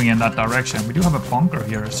least we're moving in that direction. We do have a bunker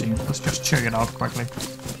here, it seems. Let's just check it out quickly.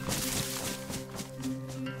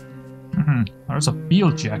 There's a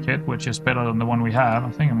field jacket, which is better than the one we have. I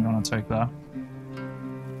think I'm gonna take that.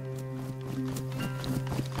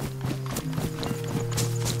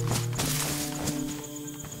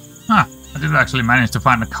 I did actually manage to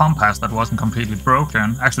find a compass that wasn't completely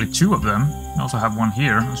broken. Actually, 2 of them. I also have one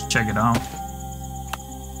here. Let's check it out.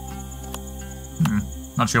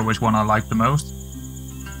 Not sure which one I like the most.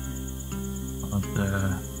 But,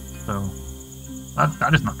 so...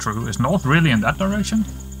 That is not true. Is north really in that direction?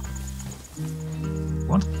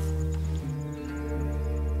 What?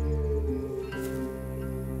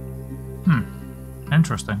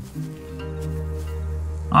 Interesting.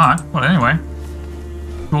 Alright, well anyway.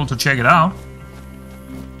 Cool to check it out.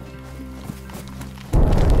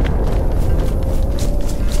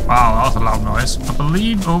 Wow, that was a loud noise. I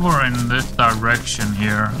believe over in this direction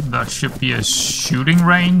here, there should be a shooting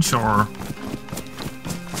range or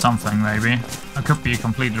something maybe. I could be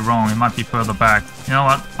completely wrong, it might be further back. You know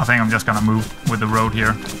what? I think I'm just gonna move with the road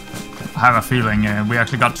here. have a feeling we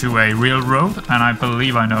actually got to a real road, and I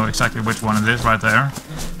believe I know exactly which one it is right there.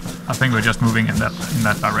 I think we're just moving in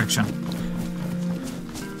that direction.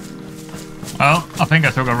 Well, I think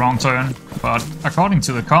I took a wrong turn, but according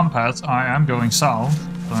to the compass, I am going south.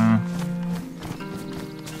 So...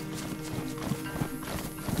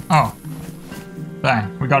 Oh.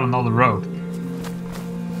 Dang, we got another road.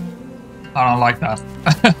 I don't like that.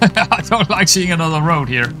 I don't like seeing another road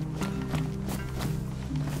here.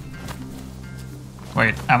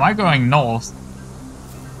 Wait, am I going north?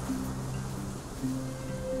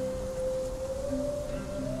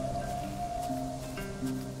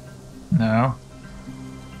 No.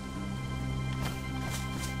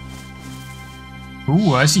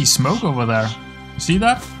 Ooh, I see smoke over there. You see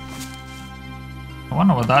that? I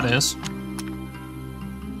wonder what that is.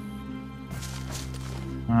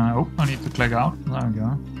 Oh, I need to click out. There we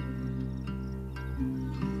go.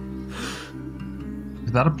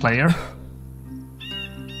 Is that a player?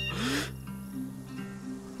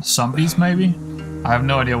 Zombies, maybe? I have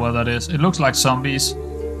no idea what that is. It looks like zombies.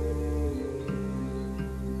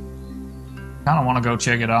 Kinda wanna go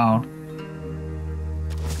check it out. I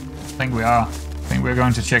think we are. I think we're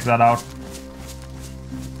going to check that out.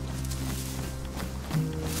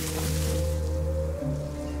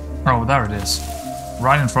 Oh, there it is.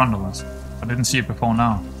 Right in front of us. I didn't see it before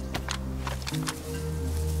now.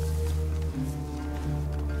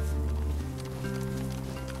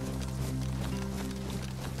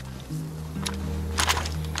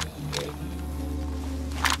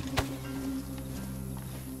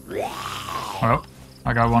 Oh,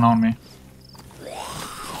 I got one on me.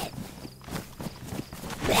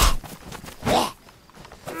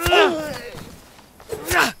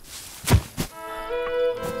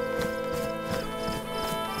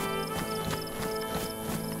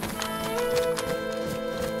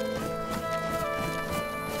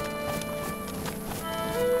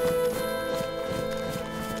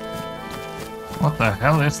 What the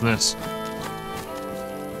hell is this?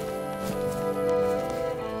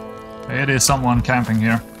 It is someone camping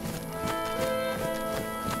here.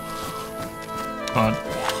 But...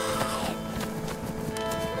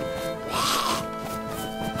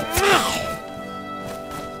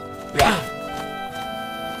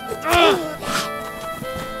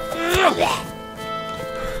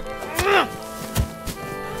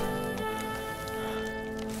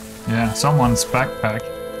 yeah, someone's backpack.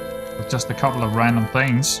 Just a couple of random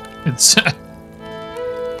things. It's should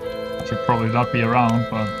probably not be around,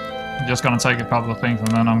 but I'm just gonna take a couple of things and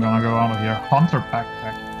then I'm gonna go out of here. Hunter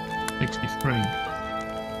backpack, 63.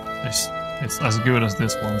 It's as good as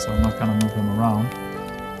this one, so I'm not gonna move them around.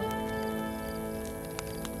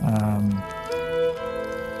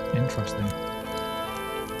 Interesting.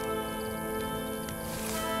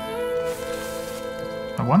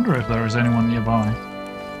 I wonder if there is anyone nearby.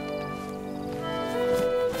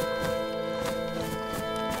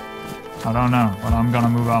 I don't know, but I'm gonna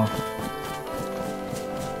move out.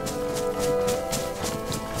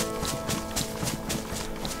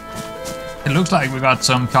 It looks like we got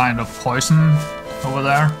some kind of poison over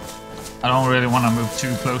there. I don't really want to move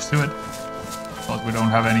too close to it. But we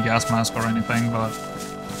don't have any gas mask or anything, but...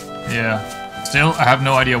 yeah. Still, I have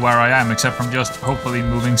no idea where I am, except from just hopefully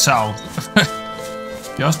moving south.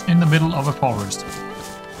 Just in the middle of a forest.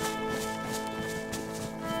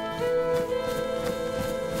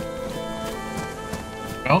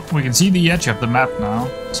 Well, we can see the edge of the map now,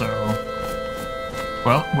 so...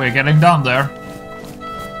 well, we're getting down there.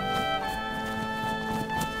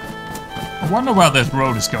 I wonder where this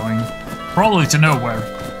road is going. Probably to nowhere.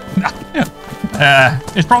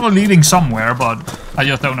 It's probably leading somewhere, but I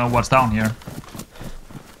just don't know what's down here.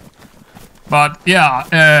 But, yeah,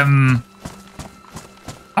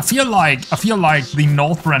 I feel like the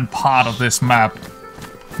northern part of this map,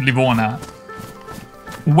 Livorna,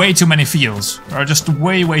 way too many fields. There are just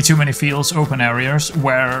way too many fields, open areas,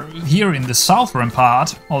 where here in the southern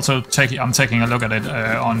part, also I'm taking a look at it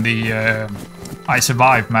on the I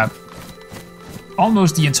Survive map,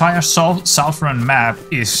 almost the entire southern map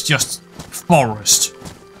is just forest.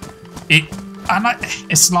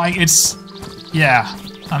 Yeah,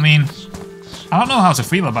 I mean, I don't know how to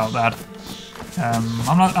feel about that.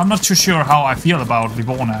 I'm not too sure how I feel about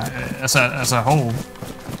Livorna as a whole.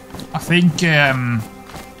 I think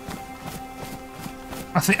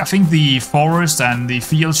I think the forest and the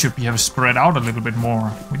fields should have spread out a little bit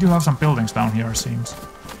more. We do have some buildings down here, it seems.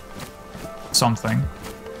 Something.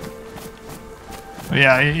 But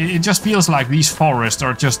yeah, it just feels like these forests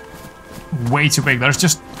are just way too big. There's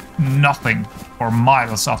just nothing for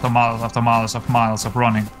miles after miles after miles of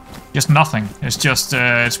running. Just nothing. It's just,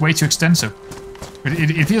 it's way too extensive.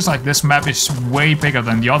 It feels like this map is way bigger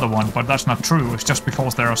than the other one, but that's not true. It's just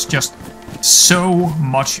because there's just so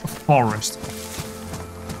much forest.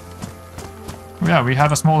 Yeah, we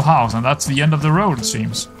have a small house, and that's the end of the road, it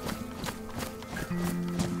seems.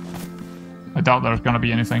 I doubt there's gonna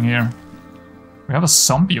be anything here. We have a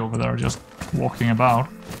zombie over there just walking about.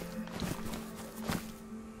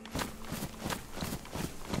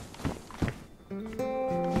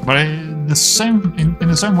 But in the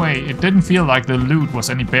same way, it didn't feel like the loot was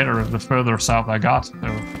any better the further south I got. So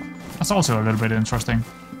that's also a little bit interesting.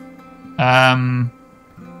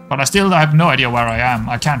 But I still have no idea where I am.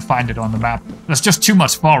 I can't find it on the map. There's just too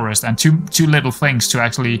much forest and too little things to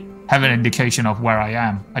actually have an indication of where I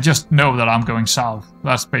am. I just know that I'm going south.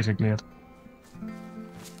 That's basically it.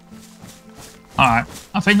 Alright,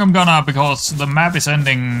 I think I'm gonna, because the map is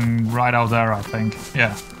ending right out there, I think.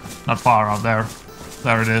 Yeah, not far out there.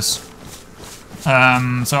 There it is. So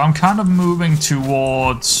I'm kind of moving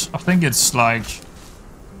towards, I think it's like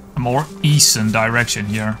a more eastern direction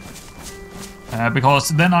here. Because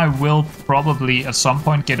then I will probably at some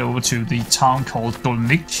point get over to the town called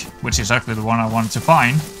Dolnik, which is actually the one I wanted to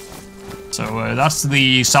find. So that's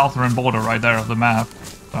the southern border right there of the map.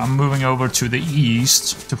 So I'm moving over to the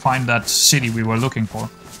east to find that city we were looking for.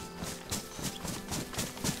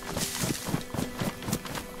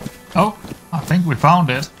 Oh, I think we found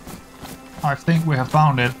it. I think we have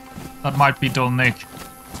found it. That might be Dolnik.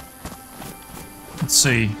 Let's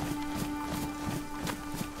see.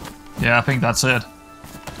 Yeah, I think that's it.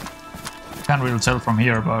 Can't really tell from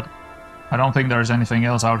here, but I don't think there's anything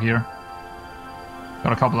else out here.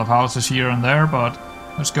 Got a couple of houses here and there, but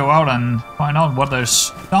let's go out and find out what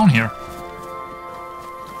there's down here.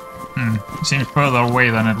 It seems further away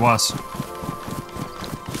than it was. I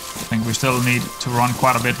think we still need to run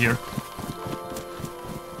quite a bit here.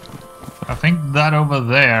 I think that over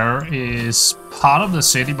there is part of the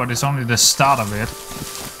city, but it's only the start of it.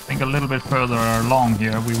 I think a little bit further along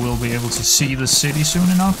here we will be able to see the city soon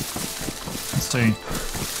enough. Let's see.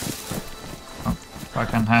 Oh, if I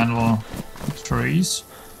can handle trees.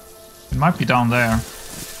 It might be down there.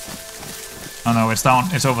 Oh no, it's down,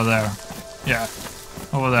 it's over there. Yeah,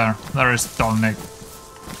 over there. There is Dolnik.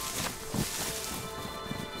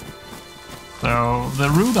 So the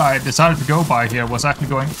route I decided to go by here was actually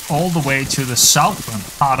going all the way to the southern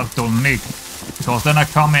part of Dolnik. Because then I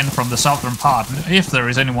come in from the southern part, and if there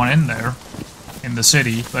is anyone in there, in the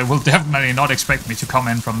city, they will definitely not expect me to come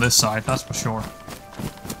in from this side, that's for sure.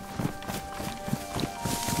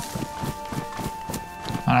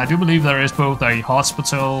 And I do believe there is both a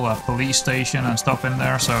hospital, a police station and stuff in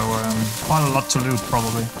there, so quite a lot to loot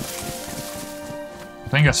probably. I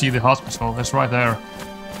think I see the hospital, it's right there.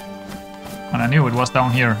 And I knew it was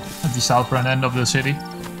down here, at the southern end of the city.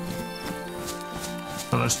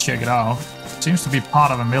 So let's check it out. Seems to be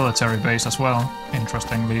part of a military base as well,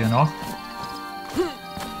 interestingly enough.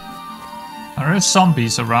 There is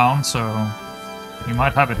zombies around, so we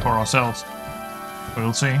might have it for ourselves.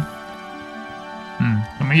 We'll see.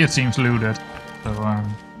 To me it seems looted. So,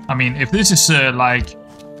 I mean, if this is like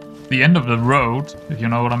the end of the road, if you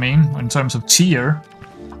know what I mean, in terms of tier,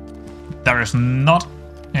 there is not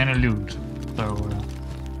any loot. So,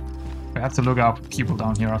 we have to look out for people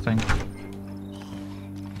down here, I think.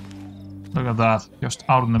 Look at that, just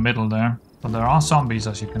out in the middle there. But there are zombies,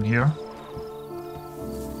 as you can hear.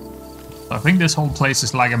 So I think this whole place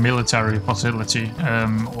is like a military facility,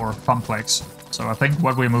 or complex. So I think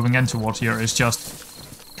what we're moving in towards here is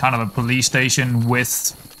just kind of a police station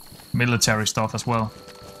with military stuff as well.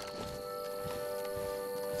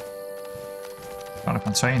 Got a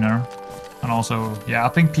container. And also, yeah, I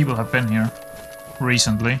think people have been here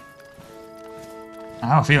recently. I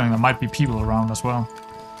have a feeling there might be people around as well.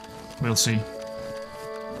 We'll see.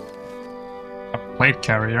 A plate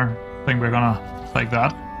carrier. I think we're gonna take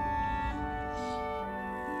that.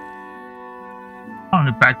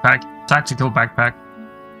 Only backpack. Tactical backpack.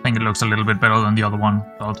 I think it looks a little bit better than the other one,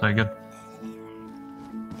 so I'll take it.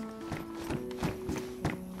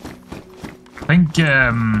 I think,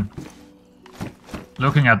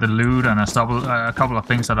 looking at the loot and a couple of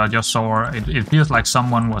things that I just saw, it feels like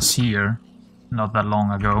someone was here not that long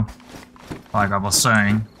ago, like I was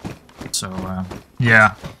saying. So,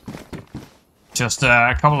 yeah. Just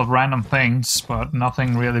a couple of random things, but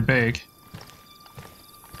nothing really big.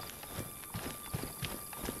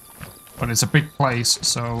 But it's a big place,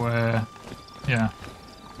 so, yeah.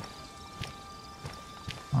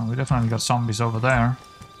 Oh, we definitely got zombies over there.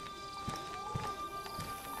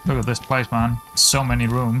 Look at this place, man. So many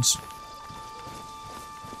rooms.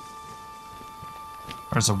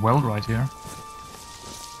 There's a well right here.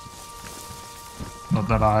 Not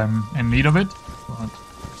that I'm in need of it,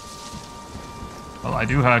 Well, I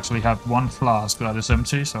do actually have one flask that is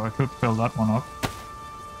empty, so I could fill that one up.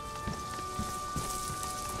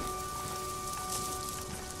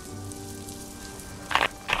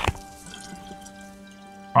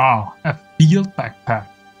 Wow, a field backpack.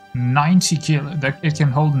 90 kilo. It can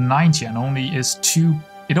hold 90 and only is 2...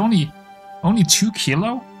 It only 2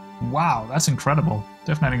 kilo? Wow, that's incredible.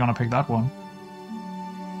 Definitely gonna pick that one.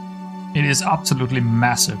 It is absolutely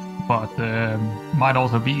massive, but might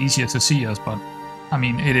also be easier to see us, but I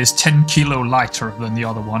mean, it is 10 kilo lighter than the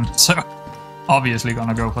other one, so obviously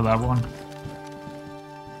gonna go for that one.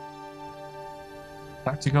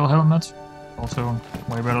 Tactical helmet, also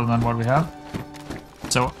way better than what we have.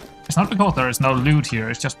 So, it's not because there is no loot here,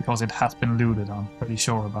 it's just because it has been looted, I'm pretty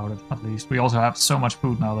sure about it, at least. We also have so much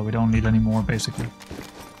food now that we don't need any more, basically.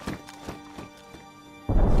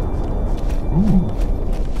 Ooh.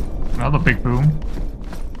 Another big boom.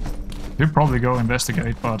 Should probably go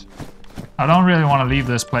investigate, but I don't really want to leave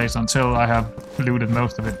this place until I have looted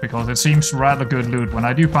most of it, because it seems rather good loot. When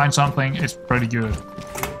I do find something, it's pretty good.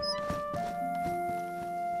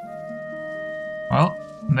 Well,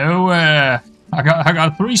 no, I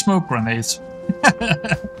got 3 smoke grenades.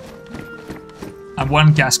 And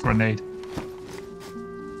 1 gas grenade.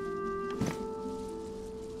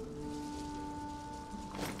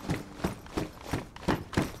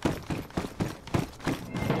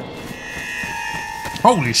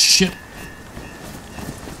 Holy shit!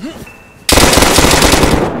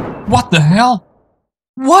 What the hell?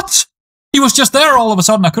 What? He was just there all of a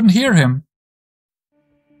sudden, I couldn't hear him.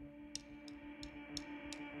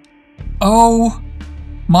 Oh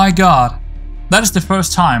my god. That is the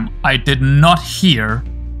first time I did not hear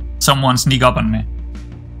someone sneak up on me.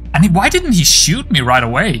 And why didn't he shoot me right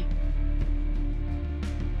away?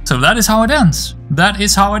 So that is how it ends. That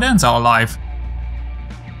is how it ends, our life.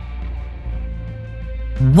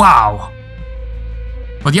 Wow.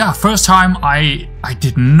 But yeah, first time I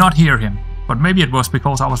did not hear him. But maybe it was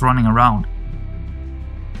because I was running around.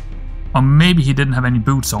 Or maybe he didn't have any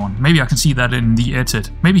boots on. Maybe I can see that in the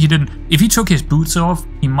edit. Maybe he didn't. If he took his boots off,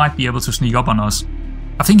 he might be able to sneak up on us.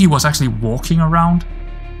 I think he was actually walking around.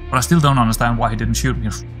 But I still don't understand why he didn't shoot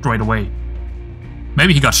me straight away.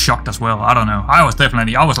 Maybe he got shocked as well. I don't know. I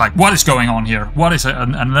was like, what is going on here? What is it?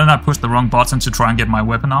 And then I pushed the wrong button to try and get my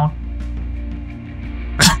weapon out.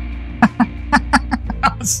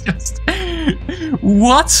 I was just...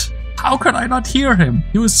 What? How could I not hear him?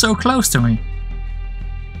 He was so close to me.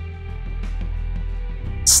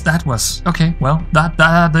 That was... Okay, well,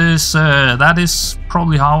 that is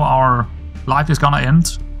probably how our life is gonna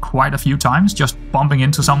end quite a few times. Just bumping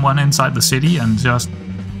into someone inside the city and just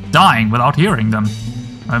dying without hearing them.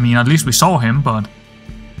 I mean, at least we saw him, but...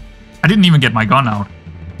 I didn't even get my gun out.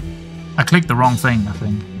 I clicked the wrong thing, I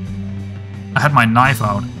think. I had my knife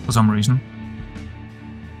out for some reason.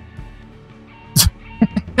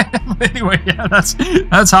 Anyway, yeah,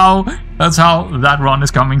 that's how that run is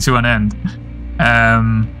coming to an end.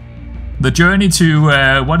 The journey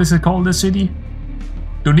to what is it called? The city,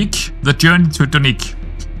 Dolnik. The journey to Dolnik.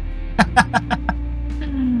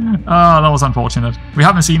 Oh, that was unfortunate. We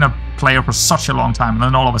haven't seen a player for such a long time, and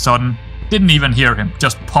then all of a sudden, didn't even hear him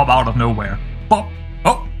just pop out of nowhere. Pop.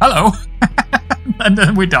 Oh, hello. And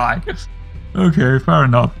then we die. Okay, fair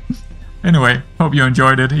enough. Anyway, hope you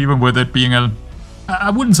enjoyed it, even with it being a... I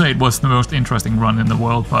wouldn't say it was the most interesting run in the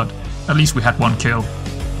world, but at least we had 1 kill.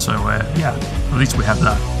 So, yeah, at least we had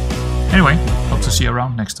that. Anyway, hope to see you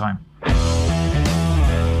around next time.